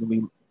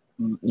particularly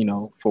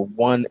for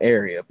one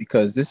area,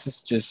 because this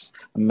is just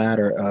a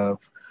matter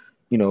of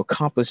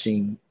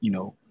accomplishing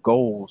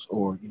goals,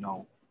 or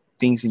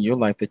things in your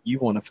life that you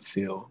want to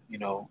fulfill,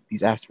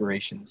 these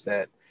aspirations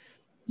that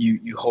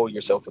you hold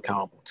yourself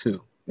accountable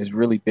to. It's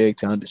really big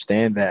to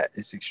understand that.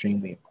 It's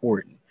extremely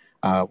important.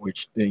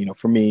 Which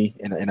for me,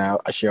 and I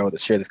share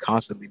this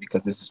constantly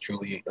because this is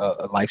truly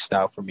a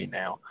lifestyle for me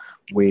now,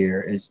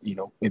 where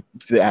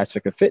the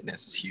aspect of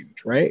fitness is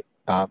huge, right?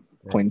 Yep.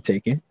 Point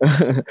taken.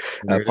 There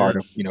it Part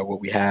of is. what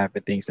we have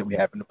and things that we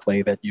have in the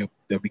play that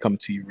will be coming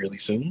to you really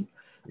soon.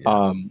 Yeah.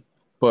 Um,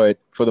 but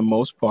for the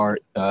most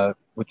part,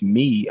 with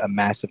me, a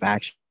massive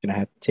action I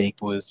had to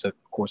take was, of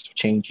course,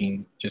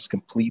 changing just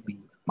completely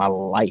my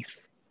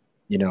life.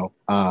 You know,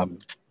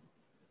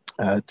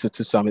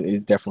 to some, it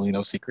is definitely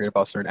no secret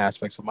about certain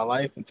aspects of my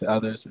life, and to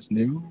others, it's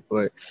new.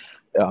 But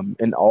all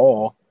in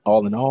all,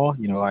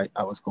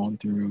 I was going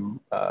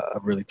through a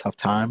really tough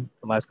time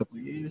the last couple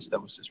of years.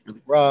 That was just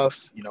really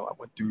rough. I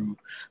went through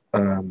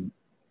um,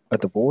 a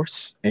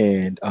divorce,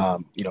 and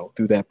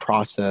through that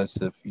process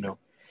of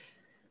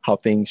how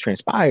things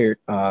transpired,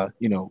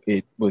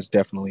 it was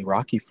definitely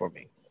rocky for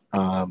me.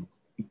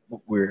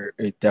 Where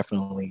it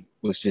definitely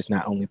was just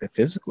not only the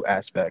physical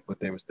aspect, but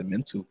there was the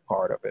mental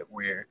part of it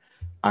where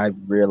I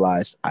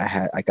realized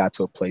I got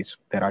to a place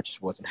that I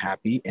just wasn't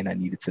happy, and I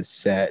needed to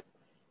set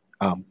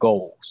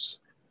goals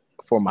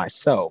for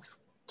myself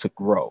to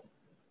grow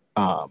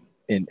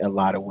in a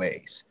lot of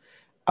ways.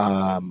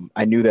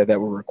 I knew that that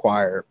would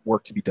require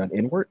work to be done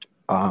inward.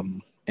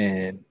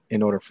 And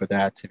in order for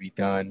that to be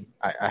done,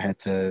 I had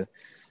to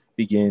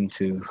begin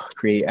to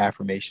create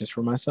affirmations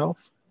for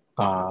myself.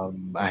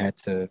 I had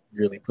to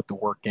really put the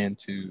work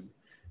into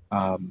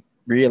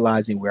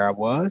realizing where I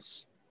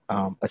was,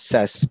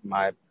 assess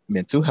my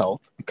mental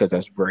health, because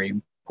that's very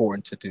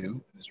important to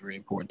do. It's very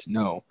important to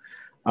know.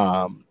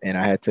 And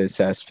I had to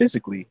assess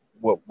physically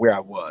where I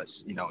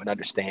was, and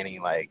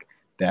understanding like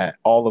that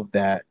all of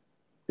that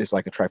is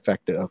like a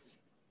trifecta of,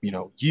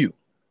 you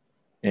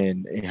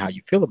and how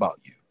you feel about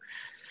you.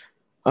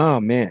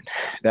 Oh man,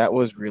 that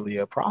was really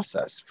a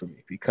process for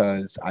me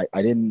because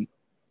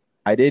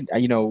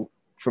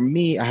for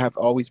me, I have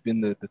always been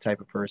the type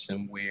of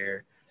person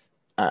where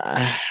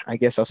I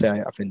guess I'll say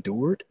I've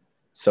endured.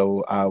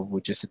 So I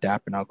would just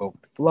adapt and I'll go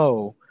with the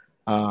flow.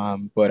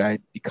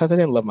 But because I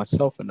didn't love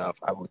myself enough,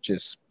 I would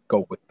just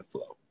go with the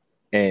flow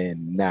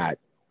and not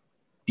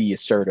be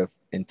assertive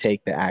and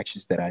take the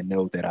actions that I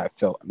know that I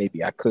felt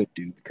maybe I could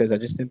do because I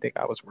just didn't think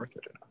I was worth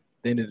it enough.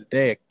 At the end of the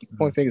day, you can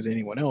point fingers at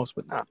anyone else,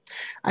 but nah,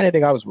 I didn't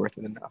think I was worth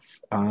it enough.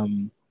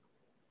 And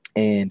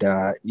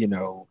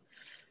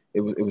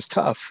it was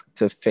tough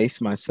to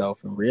face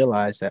myself and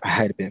realize that I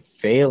had been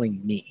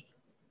failing me.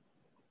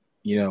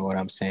 You know what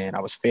I'm saying?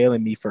 I was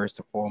failing me first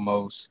and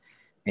foremost,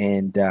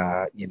 and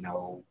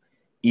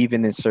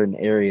even in certain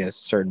areas,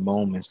 certain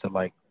moments, that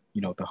like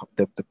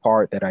the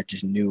part that I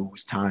just knew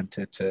was time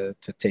to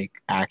take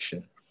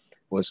action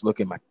was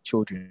looking my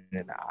children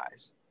in the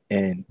eyes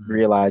and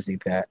realizing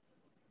that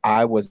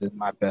I wasn't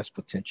my best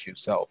potential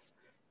self,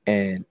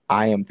 and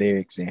I am their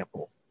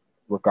example,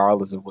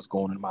 regardless of what's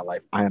going on in my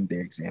life. I am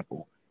their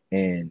example,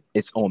 and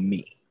it's on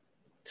me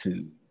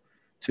to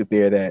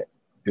bear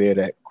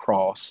that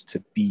cross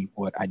to be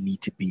what I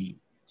need to be,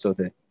 so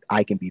that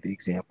I can be the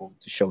example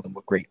to show them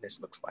what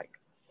greatness looks like.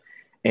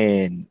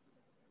 And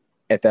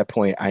at that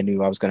point, I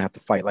knew I was gonna have to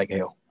fight like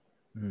hell.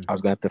 I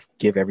was gonna have to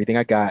give everything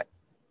I got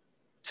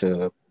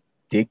to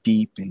dig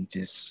deep and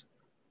just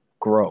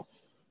grow.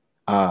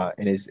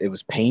 And it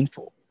was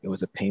painful. It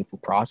was a painful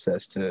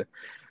process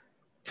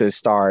to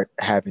start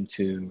having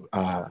to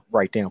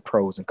write down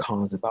pros and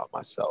cons about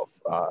myself,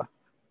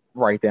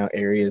 write down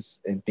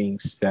areas and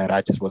things that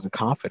I just wasn't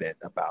confident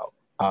about.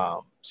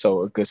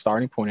 So a good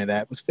starting point of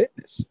that was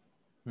fitness,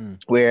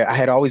 where I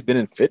had always been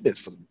in fitness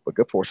for a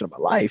good portion of my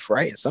life,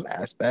 right? In some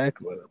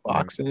aspect, whether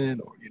boxing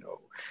or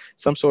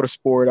some sort of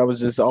sport, I was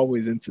just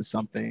always into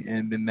something,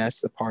 and then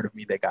that's the part of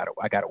me that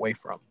I got away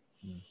from.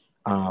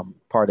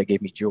 Part that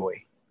gave me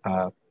joy,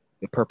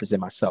 the purpose in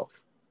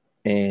myself,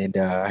 and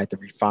I had to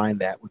refine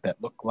that, what that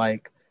looked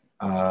like,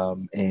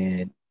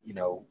 and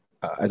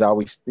as I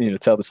always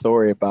tell the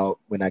story about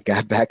when I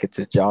got back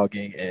into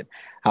jogging and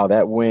how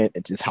that went,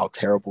 and just how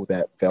terrible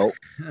that felt,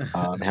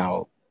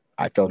 how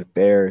I felt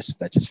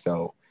embarrassed. I just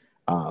felt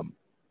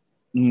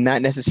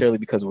not necessarily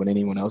because of what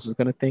anyone else was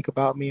going to think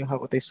about me or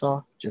what they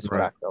saw, just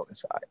what Right. I felt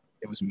inside.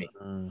 It was me,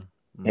 Mm,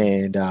 mm,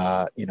 and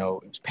it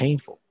was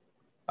painful.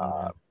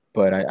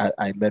 But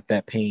I let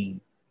that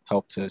pain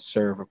help to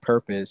serve a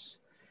purpose,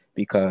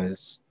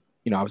 because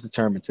I was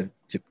determined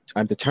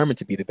I'm determined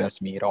to be the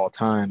best me at all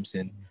times.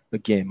 And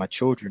again, my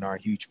children are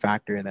a huge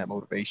factor in that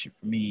motivation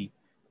for me,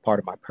 part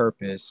of my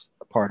purpose,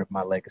 a part of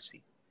my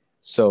legacy.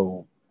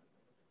 So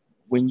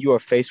when you are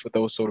faced with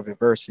those sort of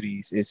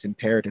adversities, it's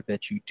imperative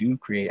that you do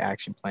create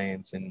action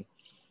plans, and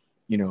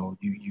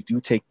you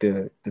do take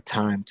the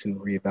time to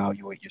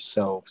reevaluate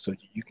yourself so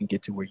you can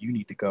get to where you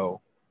need to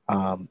go,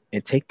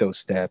 and take those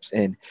steps.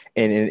 And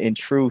in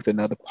truth,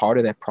 another part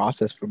of that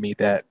process for me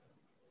that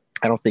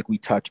I don't think we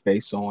touch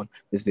base on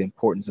is the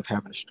importance of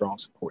having a strong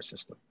support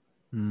system,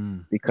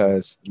 mm,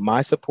 because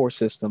my support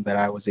system that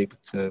I was able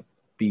to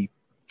be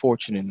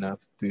fortunate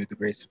enough through the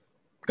grace of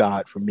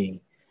God for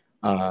me,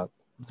 uh,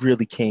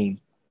 really came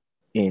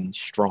in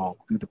strong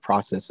through the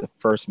process of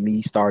first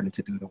me starting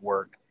to do the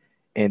work,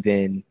 and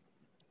then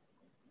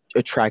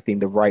attracting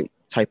the right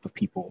type of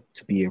people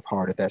to be a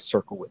part of that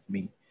circle with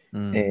me.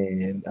 mm,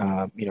 And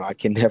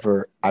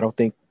I don't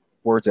think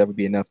words ever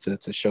be enough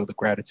to show the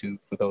gratitude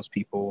for those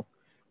people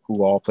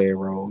who all play a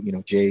role.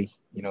 Jay,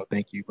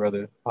 thank you,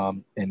 brother.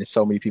 And there's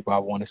so many people I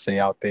want to say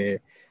out there.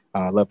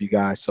 I love you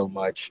guys so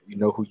much. You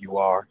know who you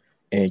are,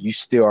 and you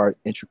still are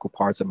integral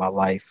parts of my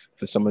life.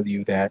 For some of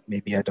you that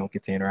maybe I don't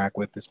get to interact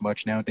with as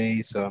much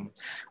nowadays,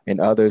 and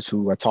others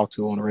who I talk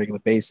to on a regular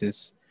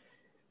basis,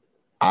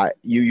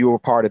 you were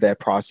part of that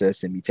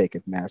process and me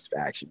taking massive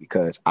action,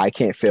 because I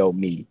can't fail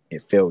me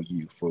and fail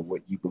you for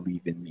what you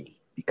believe in me,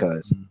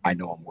 because mm, I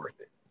know I'm worth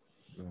it.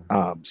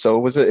 mm, So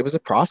it was a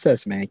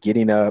process, man.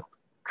 Getting up,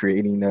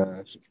 creating,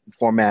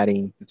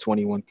 formatting the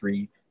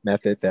 21-3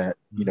 method that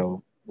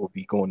mm, we'll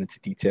be going into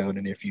detail in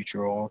the near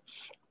future on,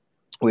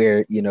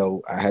 where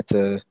I had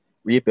to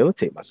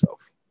rehabilitate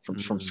myself from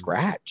mm,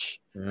 scratch,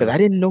 because yeah. I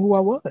didn't know who I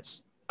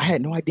was. I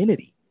had no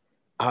identity.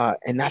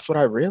 And that's what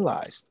I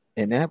realized.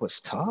 And that was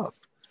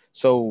tough.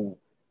 So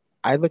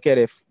I look at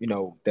it,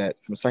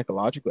 that from a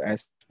psychological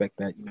aspect,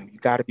 that, you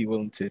got to be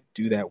willing to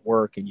do that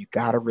work, and you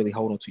got to really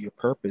hold on to your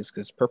purpose,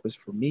 because purpose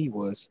for me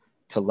was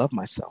to love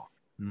myself.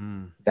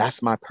 Mm.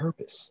 That's my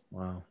purpose.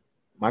 Wow.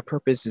 My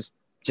purpose is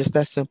just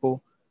that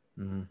simple.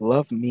 Mm.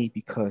 Love me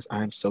because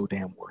I'm so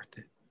damn worth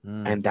it.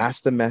 Mm. And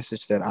that's the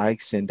message that I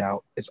send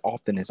out as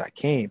often as I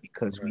can,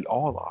 because we Right.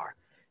 all are.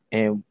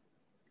 And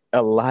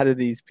a lot of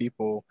these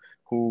people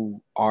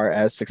who are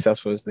as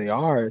successful as they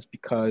are is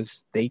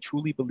because they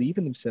truly believe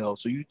in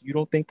themselves. So you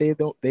don't think they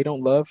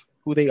don't love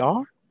who they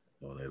are?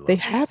 Oh, they They love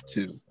have to,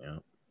 themselves. Yeah.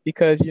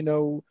 because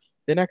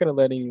they're not going to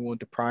let anyone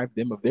deprive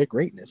them of their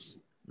greatness.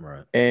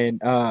 Right.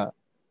 And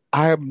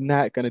I'm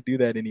not going to do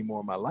that anymore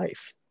in my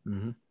life,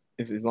 Mm-hmm.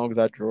 as long as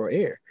I draw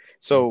air. Yeah.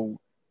 So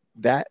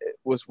that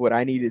was what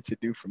I needed to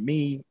do for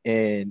me.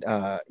 And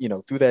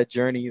through that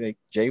journey, like,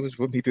 Jay was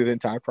with me through the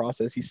entire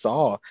process. He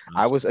saw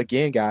I was, Absolutely.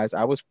 again, guys,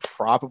 I was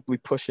probably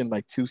pushing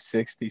like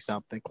 260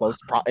 something, close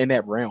Wow. in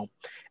that realm.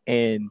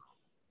 And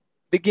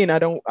again, I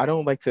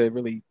don't like to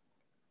really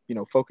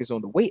focus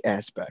on the weight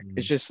aspect.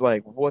 It's Mm. just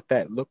like what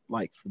that looked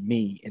like for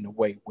me, in a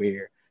way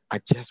where I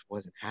just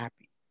wasn't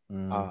happy.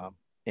 Mm. Um,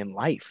 in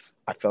life,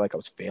 I felt like I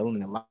was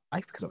failing in life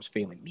because I was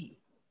failing me.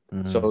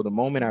 So Mm. the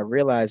moment I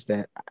realized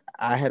that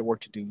I had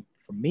work to do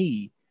for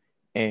me,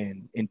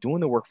 and in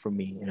doing the work for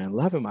me and in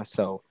loving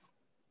myself,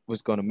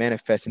 was going to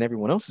manifest, and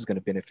everyone else is going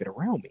to benefit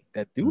around me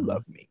that do Mm-hmm.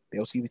 love me.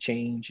 They'll see the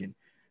change, and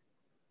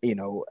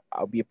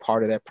I'll be a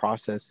part of that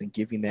process and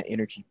giving that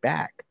energy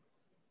back.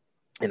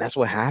 And that's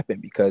what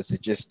happened, because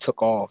it just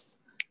took off,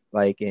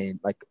 like in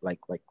like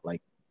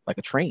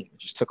a train. It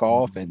just took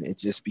off, Mm-hmm. and it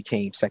just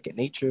became second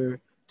nature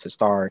to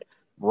start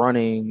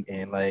running.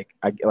 And like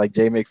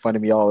Jay make fun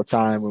of me all the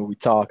time when we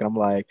talk, and I'm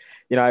like,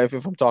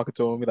 if I'm talking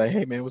to him, be like,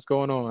 hey man, what's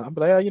going on? I'm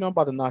like, I'm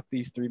about to knock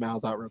these 3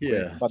 miles out real quick.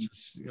 Yeah. I'm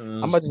Just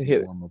about to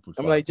hit. warm up with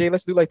I'm five. like, Jay,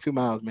 let's do like 2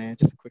 miles, man,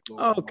 just a quick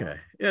little warm up. Okay.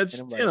 Yeah, And it's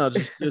I'm like,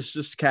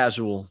 just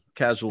casual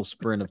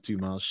sprint of 2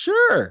 miles.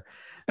 Sure.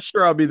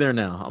 Sure, I'll be there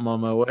now. I'm on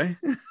my way.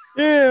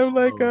 yeah, I'm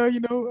like, Oh.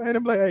 and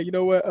I'm like, hey, you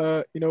know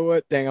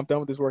what? Dang, I'm done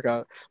with this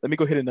workout. Let me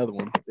go hit another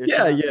one. There's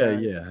Yeah, times, yeah,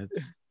 guys. yeah.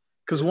 It's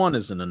because It's one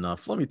isn't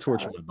enough. Let me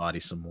torture uh, my body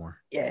some more.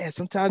 yeah.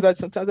 Sometimes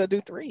I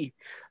do three.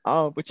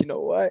 But you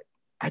know what?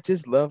 I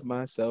just love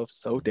myself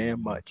so damn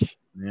Mhm. much.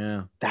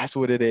 Yeah. That's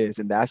what it is,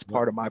 and that's Yep.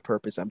 part of my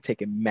purpose. I'm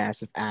taking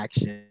massive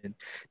action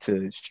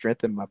to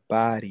strengthen my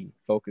body,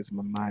 focus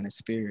my mind and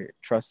spirit,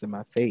 trust in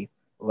my faith,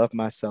 love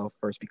myself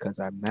first because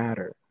I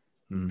matter,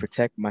 Mm.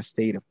 protect my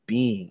state of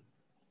being,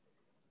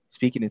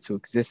 speaking into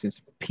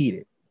existence, repeat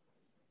it.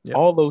 Yep.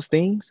 All those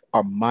things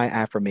are my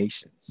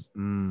affirmations.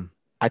 Mm.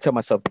 I tell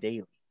myself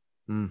daily.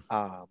 Mm.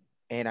 Um,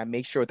 and I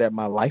make sure that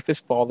my life is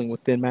falling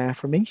within my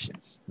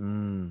affirmations,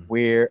 Mm.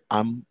 where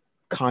I'm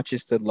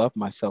conscious to love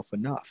myself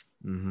enough,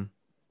 Mm-hmm.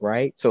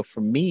 right? So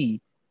for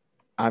me,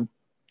 I'm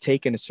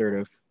taking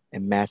assertive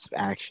and massive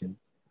action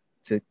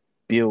to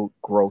build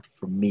growth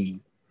for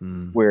me,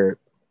 Mm. where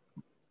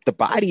the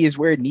body is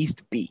where it needs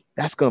to be.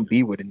 That's going to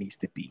be what it needs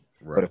to be.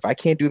 But Right. if I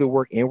can't do the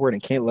work inward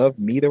and can't love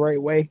me the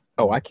right way,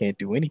 oh, Mm. I can't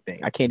do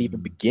anything. I can't even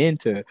Mm. begin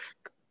to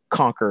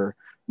conquer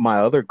my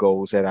other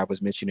goals that I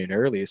was mentioning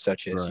earlier,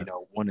 such as, Right.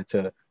 wanting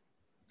to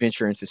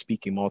venture into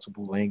speaking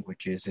multiple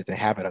languages, is to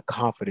having a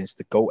confidence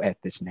to go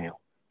at this now,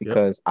 Yep.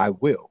 because I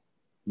will,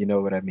 you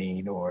know what I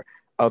mean? Or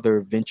other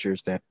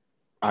ventures that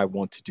I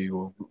want to do,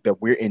 or that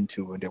we're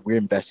into and that we're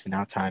investing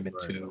our time Right.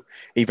 into,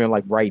 even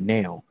like right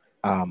now.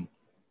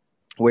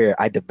 Where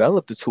I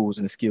developed the tools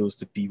and the skills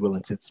to be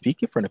willing to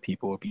speak in front of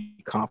people and be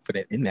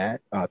confident in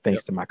that, Yep.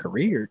 thanks to my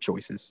career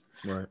choices.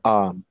 Right.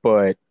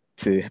 But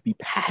to be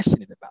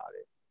passionate about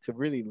it, to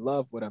really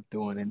love what I'm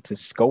doing, and to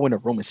go in a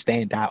room and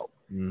stand out,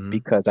 Mm-hmm.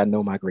 because I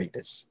know my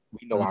greatness.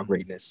 We know our Mm.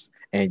 greatness,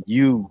 and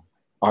you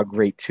are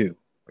great too,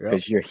 Yep.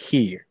 because you're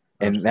here.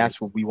 And Absolutely.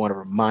 that's what we want to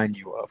remind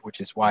you of,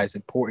 which is why it's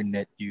important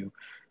that you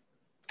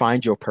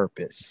find your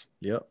purpose,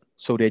 Yep.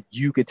 so that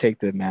you could take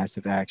the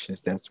massive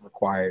actions that's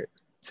required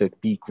to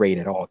be great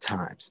at all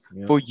times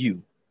Yep. for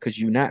you, because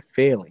you're not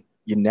failing.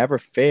 You're never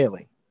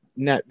failing.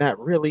 Not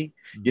really.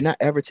 You're Mm. not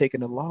ever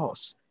taking a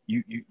loss.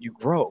 You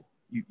grow.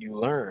 You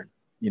learn.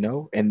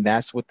 And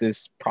that's what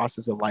this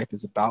process of life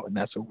is about, and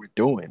that's what we're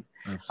doing.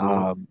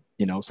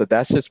 Absolutely. So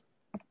that's just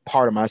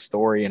part of my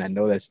story, and I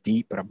know that's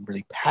deep, but I'm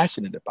really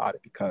passionate about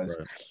it because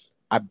Right.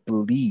 I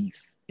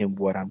believe in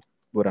what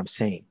I'm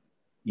saying,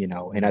 and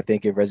I Mm.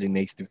 think it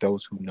resonates through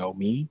those who know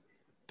me,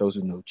 those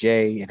who know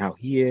Jay and how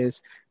he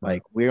is. Right.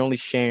 Like, we're only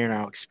sharing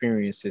our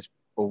experiences,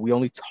 or we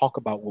only talk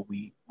about what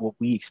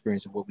we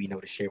experience and what we know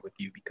to share with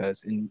you,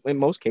 because in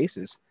most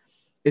cases,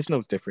 it's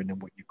no different than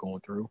what you're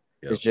going through.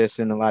 It's Yep. just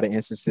in a lot of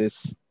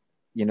instances,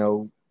 you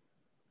know,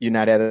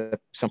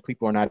 some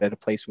people are not at a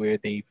place where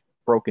they've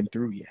broken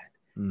through yet.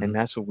 Mm-hmm. And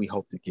that's what we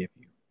hope to give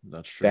you.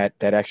 That's true.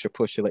 That extra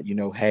push to let you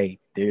know, hey,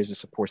 there's a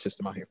support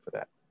system out here for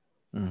that.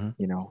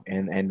 Mm-hmm.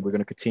 And we're going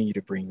to continue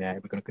to bring that.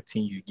 We're going to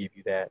continue to give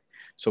you that.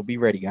 So be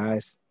ready,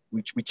 guys.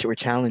 We're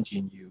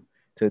challenging you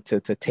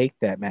to take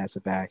that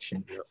massive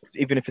action, Yep.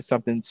 even if it's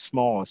something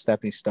small, a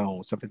stepping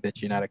stone, something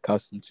that you're not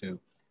accustomed to.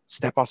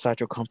 Step outside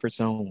your comfort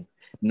zone.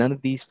 None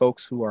of these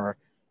folks who've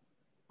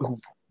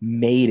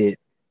made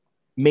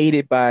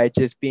it by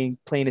just being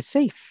plain and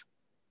safe,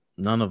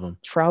 None of them.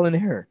 trial and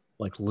error.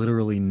 Like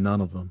literally none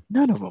of them.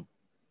 None of them.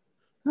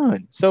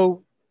 None.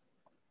 So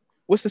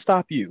what's to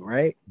stop you,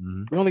 right?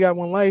 Mhm. We only got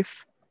one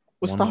life.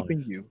 What's One life.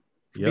 stopping you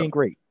from Yep. being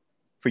great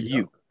for Yep.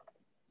 you?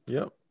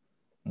 Yep.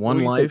 What One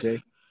would you say, life.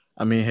 Jay?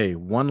 I mean, hey,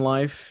 one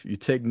life. You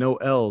take no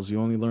L's. You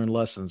only learn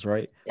lessons,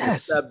 right? Let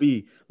Yes, that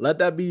be. Let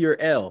that be your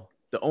L.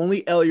 The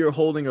only L you're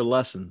holding are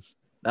lessons.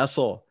 That's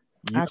all.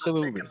 You're not taking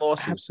absolutely,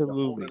 losses. You're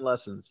holding absolutely,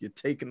 lessons. You're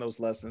taking those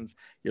lessons.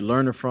 You're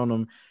learning from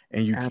them,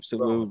 and you keep growing.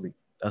 absolutely.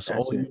 That's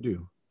That's all you it.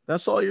 do.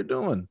 That's all you're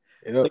doing.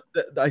 Yep.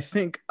 Like I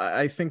think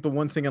the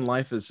one thing in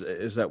life is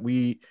that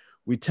we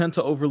tend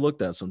to overlook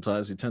that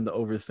sometimes. We tend to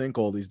overthink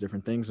all these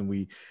different things, and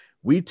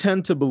we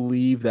tend to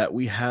believe that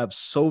we have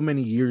so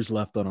many years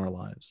left on our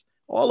lives.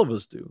 All of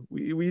us do.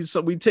 We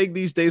take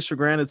these days for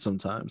granted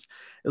sometimes.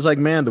 It's like,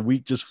 man, the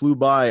week just flew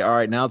by. All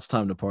right, now it's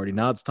time to party.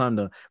 Now it's time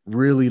to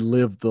really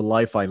live the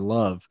life I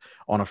love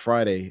on a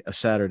Friday, a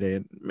Saturday,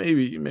 and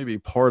maybe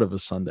part of a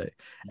Sunday.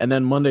 And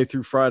then Monday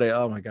through Friday,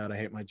 oh my God, I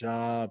hate my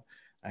job.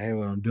 I hate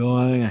what I'm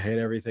doing. I hate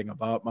everything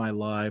about my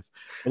life.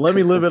 But let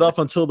me live it up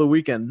until the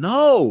weekend.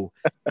 No,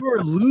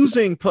 you're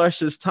losing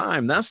precious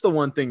time. That's the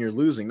one thing you're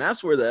losing.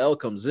 That's where the L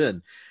comes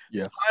in.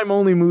 Yeah. Time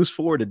only moves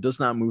forward, it does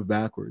not move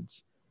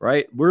backwards.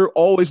 Right? We're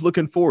always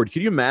looking forward.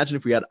 Can you imagine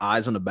if we had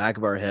eyes on the back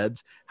of our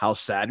heads, how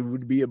sad we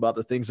would be about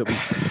the things that we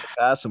did in the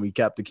past and we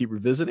kept to keep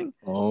revisiting?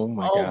 Oh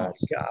my Oh my gosh.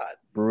 God.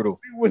 Brutal.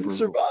 We wouldn't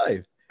Brutal.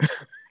 survive.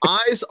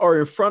 Eyes are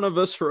in front of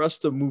us for us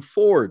to move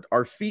forward.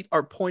 Our feet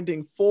are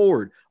pointing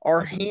forward.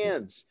 Our Absolutely.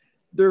 hands,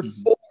 they're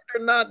Mhm.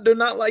 forward. They're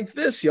not like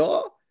this,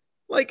 y'all.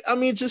 Like, I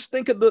mean, just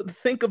think of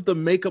the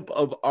makeup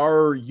of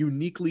our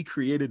uniquely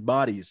created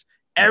bodies.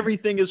 Mhm.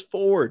 Everything is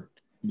forward.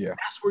 Yeah.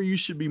 That's where you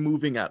should be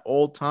moving at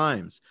all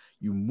times.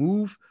 You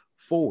move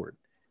forward.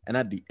 And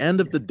at the end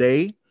of Yeah. the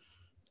day,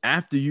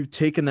 after you've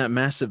taken that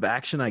massive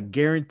action, I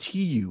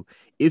guarantee you,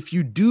 if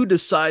you do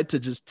decide to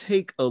just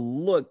take a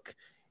look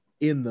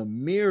in the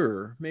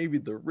mirror, maybe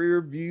the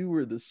rear view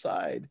or the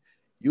side,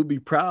 you'll be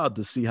proud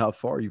to see how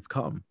far you've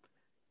come.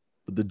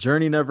 But the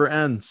journey never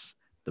ends.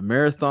 The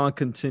marathon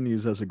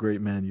continues, as a great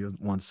man you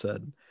once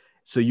said.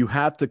 So you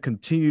have to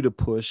continue to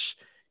push,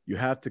 you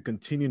have to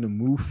continue to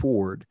move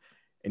forward,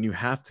 and you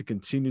have to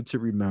continue to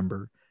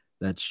remember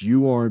that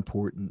you are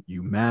important,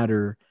 you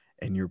matter,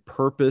 and your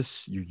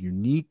purpose, your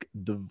unique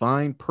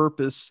divine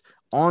purpose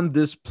on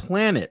this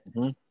planet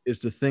Mhm. is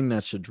the thing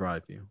that should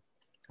drive you.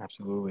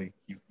 Absolutely.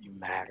 You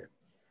matter.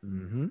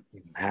 Mm-hmm.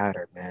 You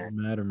matter, man.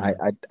 You matter, I, man.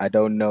 I I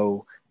don't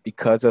know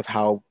because of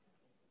how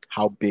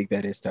big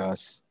that is to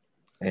us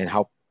and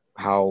how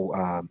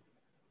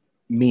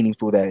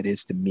meaningful that it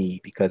is to me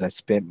because I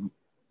spent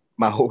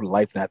my whole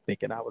life not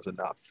thinking I was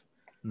enough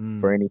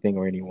for Mm, anything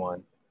or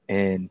anyone.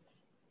 And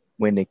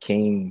when it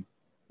came,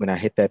 when I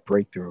hit that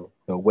breakthrough,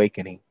 the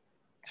awakening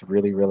to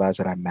really realize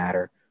that I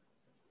matter,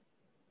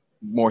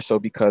 more so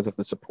because of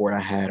the support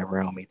I had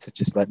around me to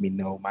just let me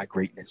know my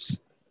greatness.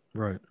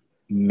 right.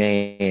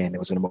 Man, it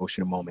was an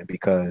emotional moment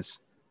because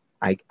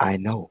I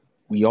know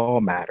we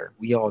all matter.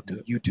 We all do.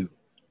 Yep. You do.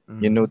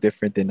 You're no Mm-hmm.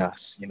 different than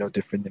us. You're no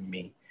different than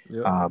me.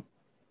 Yep. Um,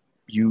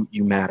 you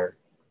matter,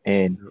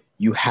 and Yep.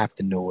 you have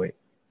to know it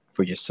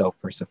for yourself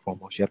first and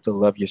foremost. You have to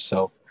love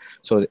yourself.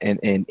 So and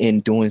in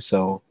doing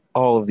so,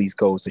 all of these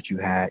goals that you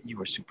had, you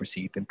will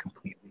supersede them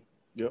completely.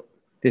 Yep.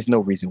 There's no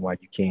reason why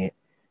you can't.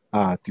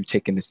 Through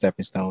taking the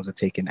stepping stones and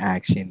taking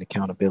action,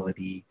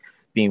 accountability,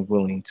 being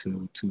willing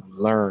to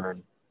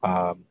learn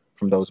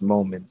from those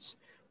moments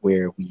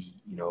where we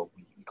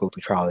go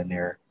through trial and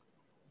error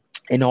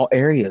in all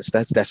areas.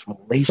 That's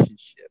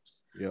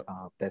relationships. Yep.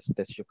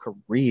 That's your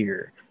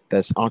career.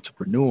 That's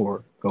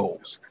entrepreneur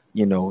goals.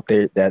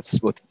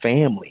 That's with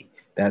family.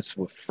 That's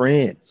with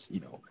friends.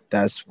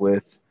 That's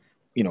with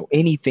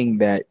anything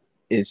that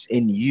is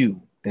in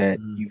you that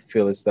Mm, you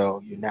feel as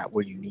though you're not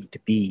where you need to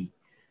be.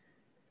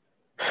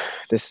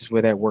 This is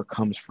where that work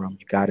comes from.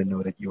 You got to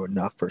know that you're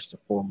enough first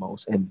and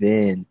foremost, and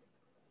then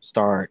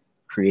start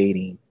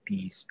creating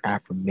these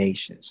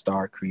affirmations.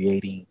 Start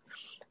creating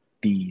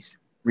these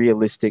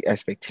realistic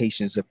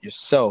expectations of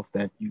yourself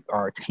that you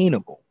are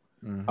attainable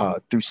mm-hmm.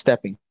 through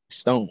stepping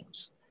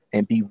stones,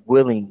 and be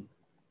willing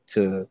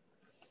to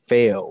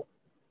fail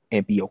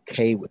and be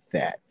okay with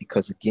that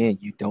because again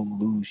you don't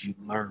lose, you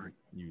learn.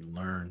 You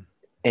learn.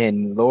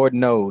 And Lord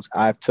knows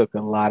I've took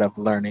a lot of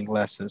learning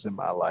lessons in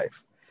my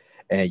life,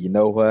 and you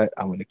know what,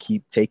 I'm going to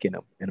keep taking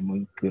them, and I'm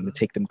going to Mhm.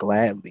 take them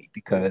gladly Yep.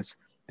 because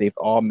they've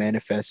all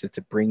manifested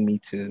to bring me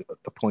to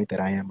the point that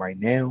I am right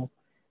now.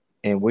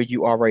 And where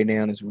you are right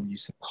now is where you're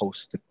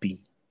supposed to be.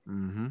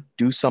 Mm-hmm.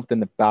 Do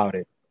something about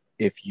it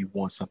if you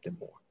want something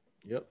more.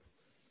 Yep.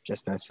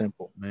 Just that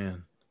simple.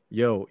 Man.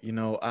 Yo,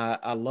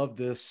 I love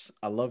this.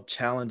 I love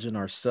challenging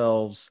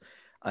ourselves.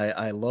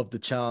 I love the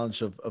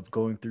challenge of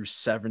going through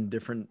seven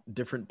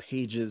different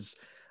pages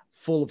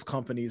full of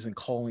companies and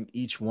calling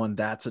each one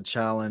that's a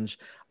challenge.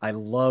 I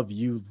love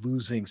you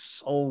losing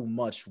so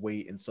much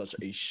weight in such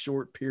a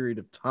short period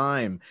of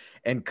time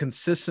and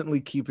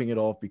consistently keeping it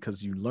off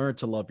because you learn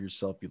to love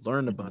yourself. You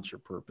learn Mhm. about your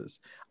purpose.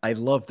 I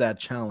love that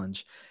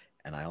challenge.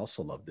 And I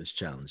also love this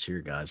challenge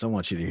here, guys. I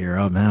want you to hear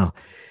out now.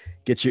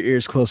 Get your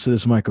ears close to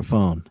this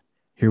microphone.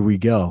 Here we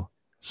go.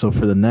 So,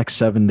 for the next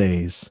 7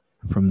 days,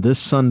 from this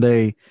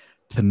Sunday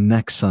to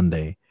next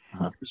Sunday,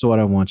 Uh-huh. here's what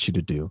I want you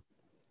to do.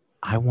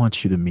 I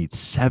want you to meet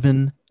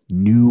 7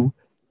 new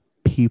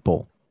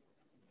people.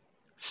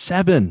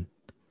 Seven.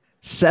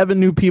 7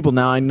 new people.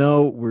 Now I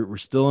know we're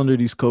still under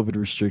these COVID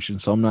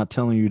restrictions, so I'm not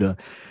telling you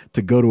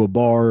to go to a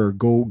bar or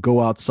go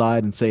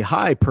outside and say,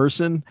 "Hi,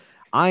 person.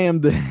 I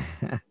am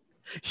the."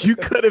 You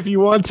could if you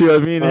want to. I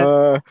mean,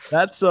 Uh,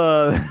 that's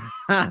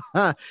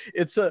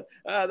it's a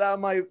that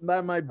might it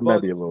might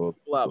bug be a little,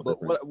 people out. little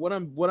But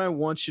different. what I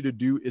want you to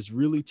do is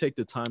really take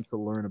the time to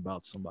learn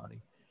about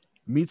somebody,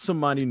 meet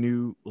somebody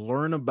new,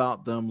 learn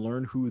about them,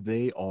 learn who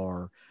they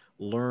are,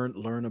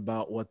 learn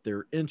about what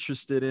they're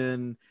interested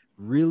in,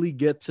 really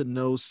get to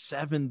know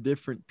 7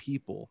 different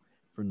people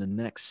from the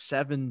next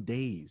 7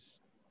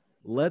 days.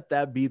 Let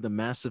that be the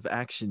massive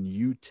action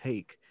you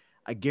take.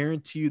 I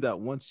guarantee you that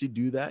once you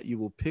do that, you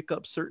will pick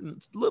up certain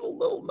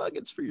little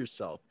nuggets for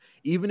yourself.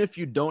 Even if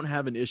you don't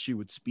have an issue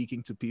with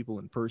speaking to people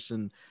in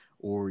person,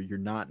 or you're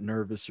not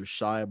nervous or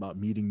shy about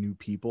meeting new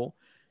people,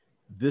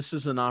 this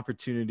is an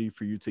opportunity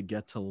for you to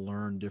get to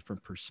learn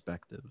different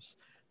perspectives,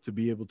 to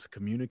be able to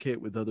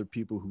communicate with other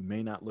people who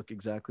may not look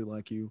exactly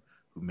like you,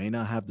 who may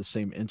not have the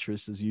same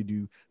interests as you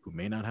do, who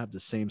may not have the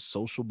same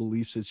social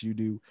beliefs as you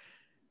do.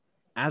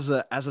 As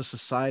a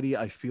society,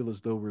 I feel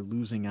as though we're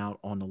losing out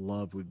on the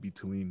love with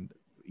between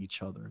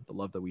each other, the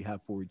love that we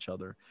have for each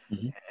other,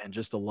 Mhm. and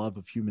just the love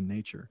of human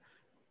nature.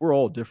 We're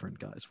all different,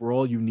 guys. We're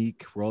all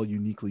unique. We're all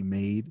uniquely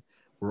made.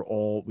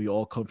 We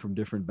all come from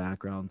different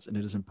backgrounds, and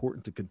it is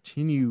important to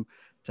continue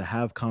to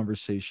have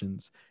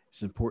conversations.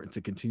 It's important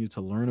to continue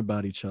to learn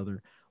about each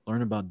other,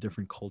 learn about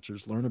different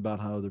cultures, learn about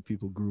how other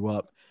people grew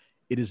up.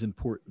 It is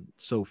important.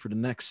 So for the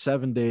next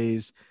 7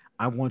 days,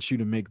 I want you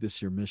to make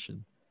this your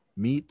mission.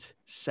 Meet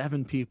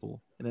 7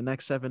 people in the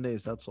next 7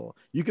 days. That's all.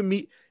 You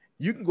can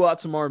go out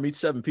tomorrow and meet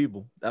 7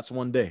 people. That's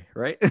one day,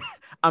 right? I'm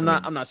I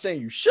not mean, I'm not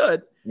saying you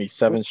should. meet But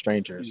seven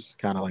strangers,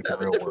 kind of like the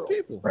seven real different world,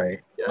 people.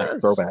 right? Like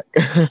Yes. throwback.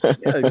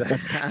 Yeah, Seven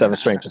exactly.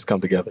 strangers come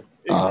together.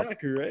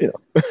 Exactly, You right? know,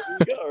 There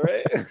you go,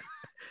 right?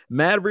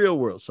 Mad real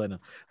world, so I know.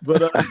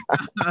 But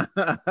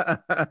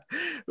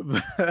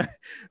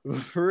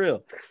but for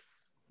real,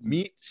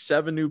 meet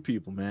 7 new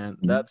people, man.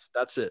 Mhm.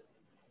 That's it.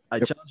 I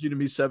Yep. challenge you to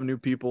meet 7 new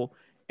people.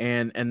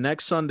 And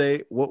next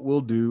Sunday, what we'll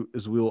do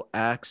is we'll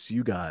ask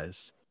you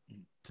guys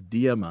to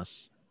DM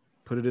us.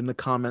 Put it in the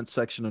comment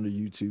section under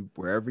YouTube,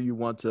 wherever you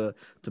want to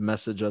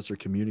message us or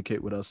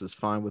communicate with us is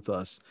fine with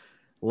us.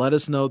 Let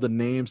us know the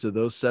names of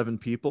those 7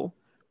 people.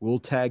 We'll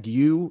tag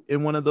you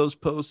in one of those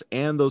posts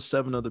and those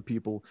 7 other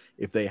people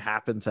if they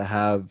happen to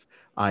have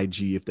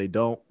IG. If they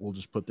don't, we'll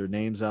just put their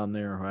names on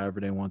there,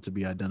 however they want to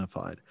be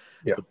identified.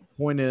 Yeah. But the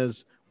point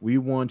is, we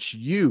want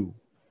you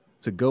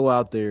to go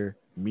out there,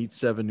 meet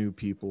 7 new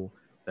people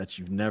that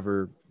you've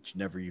never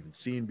even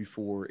seen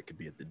before. It could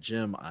be at the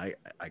gym. I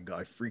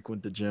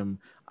frequent the gym.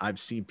 I've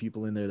seen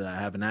people in there that I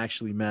haven't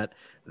actually met.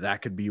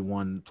 That could be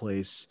one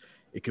place.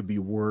 It could be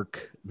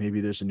work.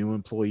 Maybe there's a new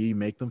employee.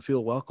 Make them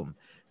feel welcome.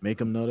 Make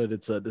them know that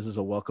this is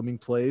a welcoming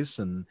place,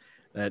 and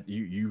that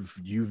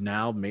you've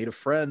now made a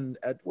friend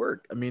at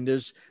work. I mean,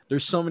 there's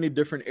so many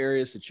different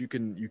areas that you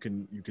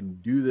can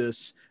do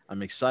this.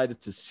 I'm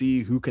excited to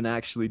see who can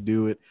actually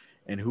do it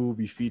and who will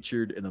be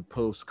featured in a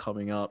post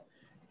coming up.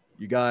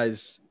 You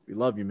guys, we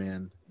love you,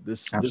 man.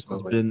 This has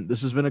Absolutely.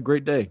 been a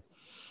great day.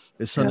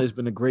 This Yeah. Sunday's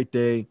been a great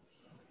day.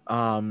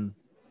 Um,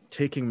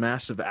 Taking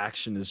massive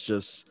action is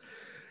just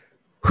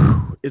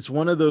it's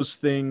one of those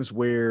things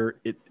where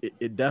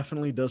it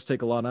definitely does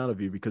take a lot out of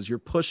you because you're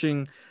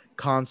pushing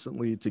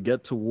constantly to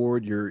get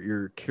toward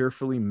your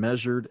carefully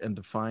measured and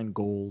defined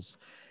goals,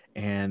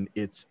 and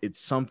it's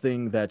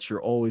something that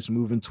you're always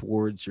moving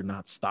towards. You're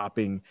not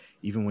stopping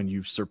even when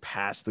you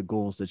surpass the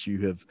goals that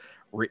you have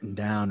written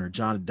down or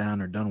jotted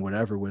down or done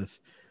whatever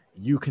with.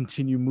 You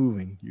continue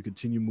moving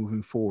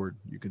forward,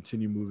 you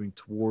continue moving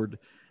toward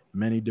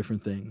many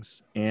different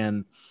things.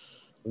 And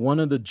one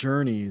of the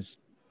journeys,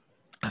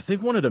 I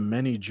think one of the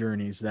many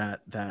journeys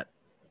that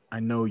I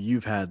know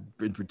you've had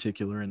in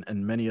particular,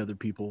 and many other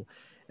people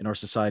in our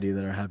society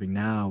that are having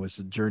now, is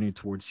a journey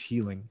towards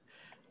healing.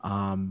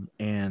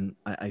 And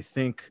I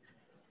think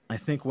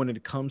when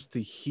it comes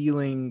to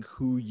healing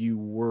who you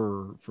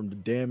were from the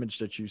damage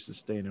that you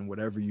sustained and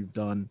whatever you've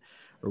done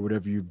or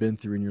whatever you've been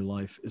through in your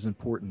life is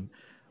important.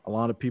 A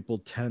lot of people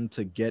tend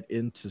to get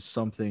into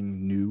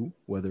something new,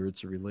 whether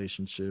it's a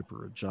relationship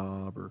or a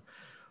job or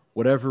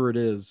whatever it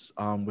is,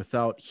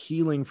 without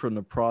healing from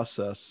the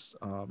process,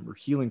 or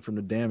healing from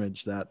the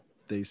damage that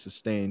they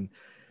sustained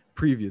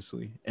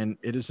previously. And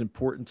it is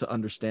important to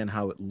understand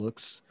how it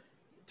looks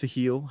to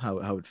heal,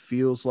 how it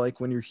feels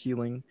like when you're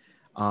healing,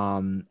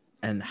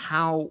 and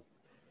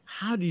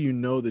how do you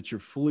know that you're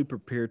fully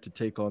prepared to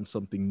take on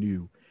something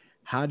new?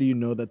 How do you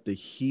know that the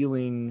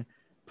healing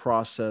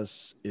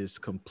process is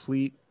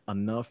complete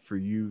enough for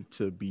you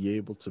to be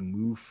able to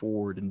move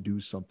forward and do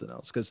something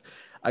else? Because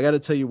I got to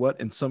tell you what,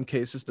 in some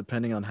cases,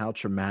 depending on how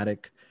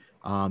traumatic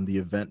the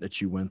event that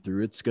you went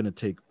through, it's going to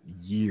take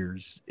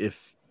years,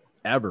 if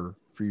ever,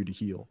 for you to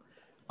heal.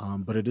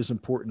 But it is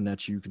important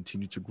that you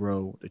continue to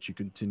grow, that you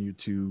continue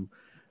to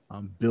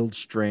build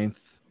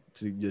strength,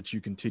 that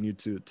you continue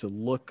to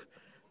look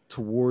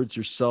towards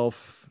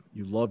yourself.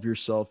 You love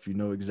yourself. You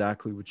know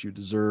exactly what you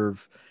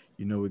deserve.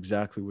 You know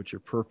exactly what your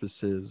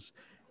purpose is.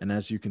 And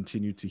as you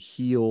continue to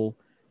heal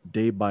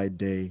day by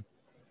day,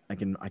 I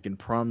can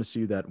promise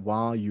you that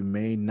while you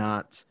may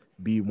not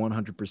be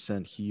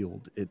 100%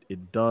 healed,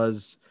 it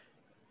does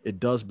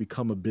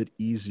become a bit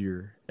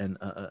easier and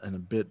a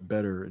bit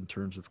better in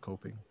terms of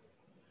coping.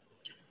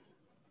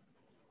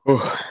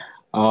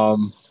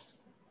 um,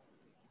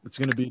 It's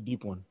going to be a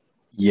deep one.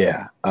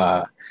 yeah,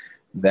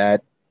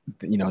 that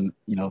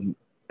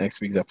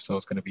next week's episode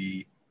is going to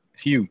be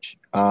huge,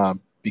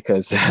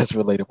 because that's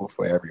relatable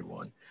for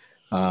everyone.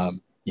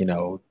 You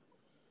know,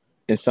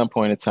 at some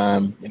point in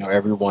time,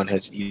 everyone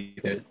has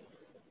either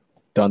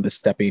done the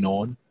stepping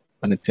on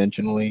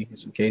unintentionally in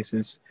some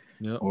cases,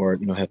 Yep. or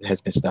has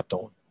been stepped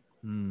on.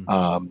 Mm.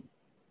 Um,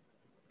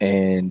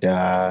 and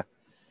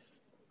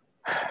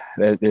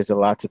there's a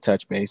lot to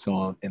touch base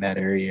on in that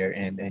area.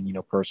 And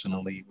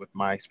personally, with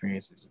my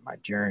experiences and my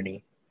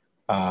journey,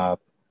 uh,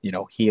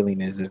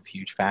 healing is a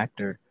huge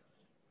factor,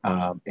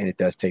 and it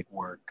does take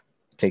work.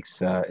 It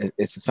takes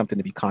it's something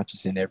to be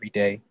conscious in every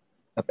day,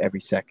 of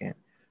every second.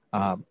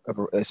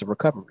 It's a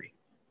recovery,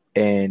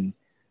 and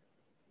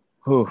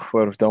well,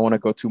 don't want to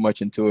go too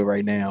much into it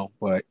right now,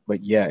 but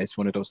yeah, it's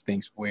one of those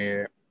things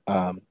where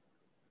um,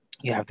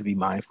 you have to be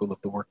mindful of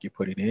the work you're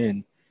putting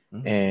in,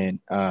 Mhm.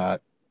 and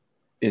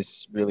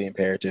it's really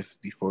imperative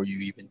before you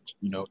even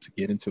to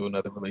get into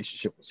another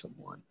relationship with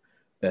someone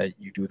that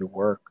you do the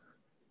work.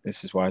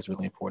 This is why it's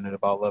really important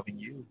about loving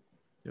you,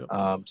 Yep.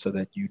 so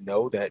that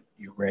that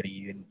you're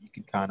ready and you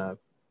can kind of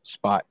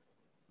spot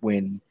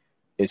when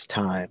it's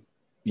time.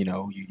 You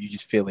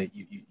just feel it.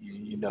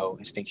 You know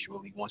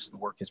instinctually, once the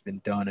work has been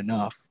done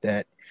enough,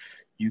 that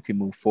you can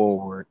move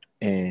forward,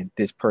 and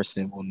this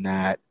person will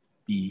not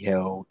be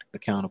held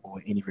accountable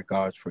in any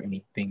regards for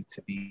anything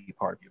to be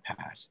part of your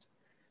past.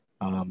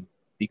 Um,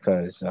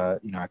 because I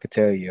could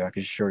tell you, I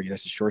could assure you,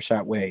 that's a short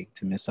shot way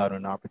to miss out on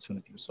an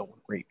opportunity with someone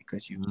great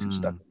because you're too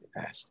stuck Mm. in your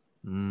past,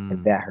 and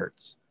Mm. that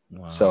hurts.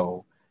 Wow.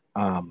 So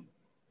um,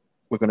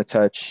 we're gonna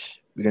get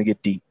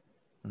deep.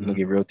 We're gonna Mhm.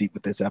 get real deep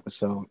with this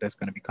episode that's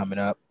gonna be coming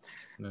up.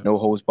 Yeah. No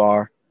holds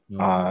bar. Yep.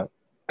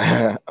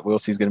 Uh, Will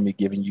C is gonna be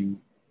giving you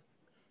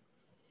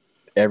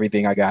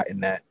everything I got in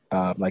that,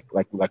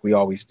 like we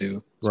always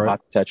do. It's a Right.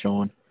 lot to touch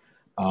on.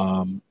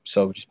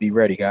 So just be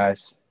ready,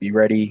 guys. Be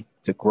ready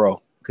to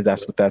grow, because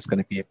that's what that's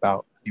going to be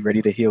about. Be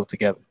ready to heal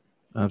together.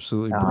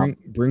 Absolutely. Um,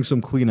 Bring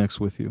some Kleenex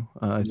with you.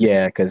 I think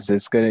yeah, because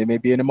it may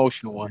be an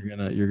emotional one.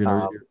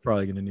 you're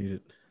probably gonna need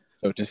it.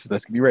 So just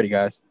let's be ready,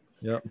 guys.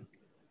 Yep.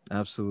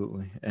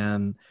 Absolutely.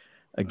 And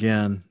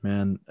again,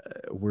 man,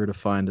 where to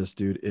find us,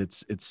 dude?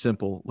 It's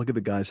simple. Look at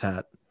the guy's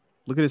hat.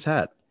 Look at his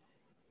hat.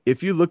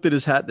 If you looked at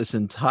his hat this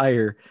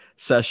entire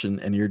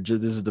session and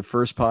this is the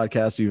first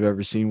podcast you've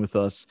ever seen with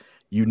us,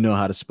 you know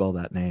how to spell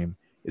that name.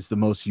 It's the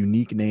most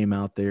unique name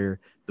out there,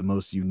 the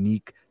most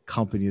unique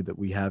company that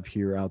we have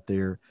here out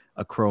there.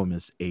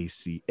 Achromous,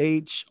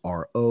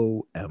 Achromous.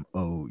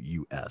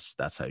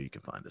 That's how you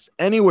can find us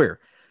anywhere.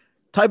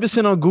 Type us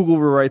in on Google.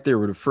 We're right there.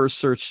 We're the first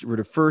search. We're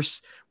the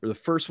first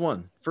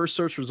one. First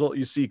search result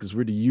you see, because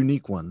we're the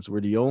unique ones.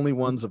 We're the only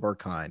ones of our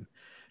kind.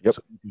 Yep.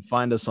 So you can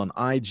find us on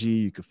IG.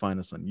 You can find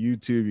us on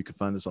YouTube. You can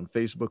find us on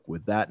Facebook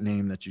with that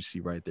name that you see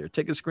right there.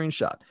 Take a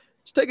screenshot.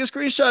 Just take a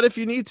screenshot if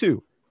you need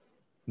to.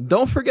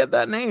 Don't forget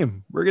that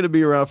name. We're going to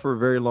be around for a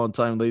very long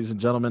time, ladies and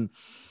gentlemen.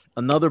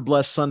 Another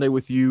blessed Sunday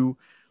with you.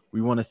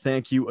 We want to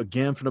thank you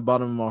again from the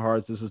bottom of our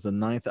hearts. This is the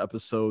 9th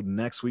episode.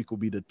 Next week will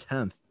be the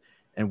 10th.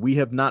 And we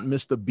have not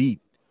missed a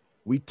beat.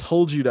 We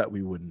told you that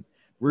we wouldn't.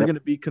 We're Yep. going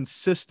to be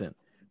consistent.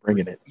 We're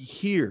Bringing it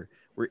here.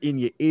 We're in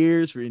your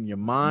ears. We're in your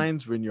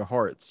minds. We're in your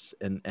hearts.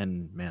 And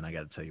man, I got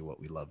to tell you what,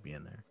 we love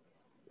being there.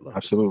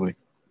 absolutely,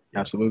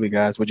 Yeah. absolutely,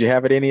 guys. Would you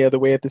have it any other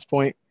way at this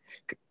point?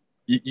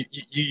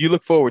 You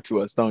look forward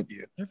to us, don't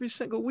you? Every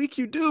single week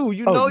you do.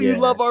 You Oh know you yeah,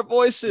 love our you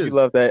voices.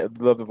 love that,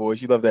 love the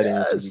voice. You love that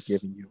energy we're Yes.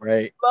 giving you,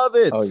 right? Love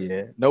Oh it.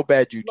 yeah, no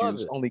bad Love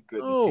juju's, it. only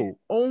goodness here. No,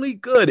 only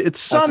good.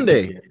 It's That's what we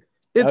Sunday. get. Oh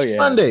It's yeah,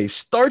 Sunday.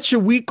 Start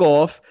your week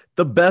off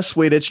the best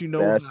way that you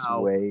know best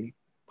how. way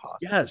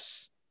possible.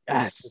 Yes. The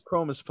Yes,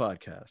 Chromus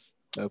podcast.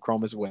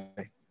 Chroma's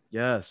way.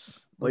 Yes.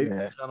 Oh Ladies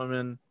yeah, and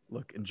gentlemen,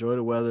 look, enjoy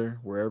the weather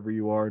wherever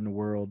you are in the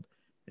world.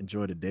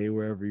 Enjoy the day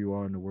wherever you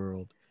are in the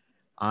world.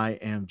 I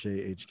am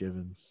J.H.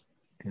 Gibbons.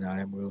 and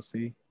I am Will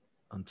C.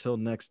 Until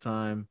next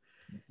time,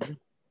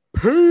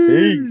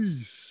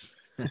 Peace.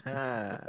 peace.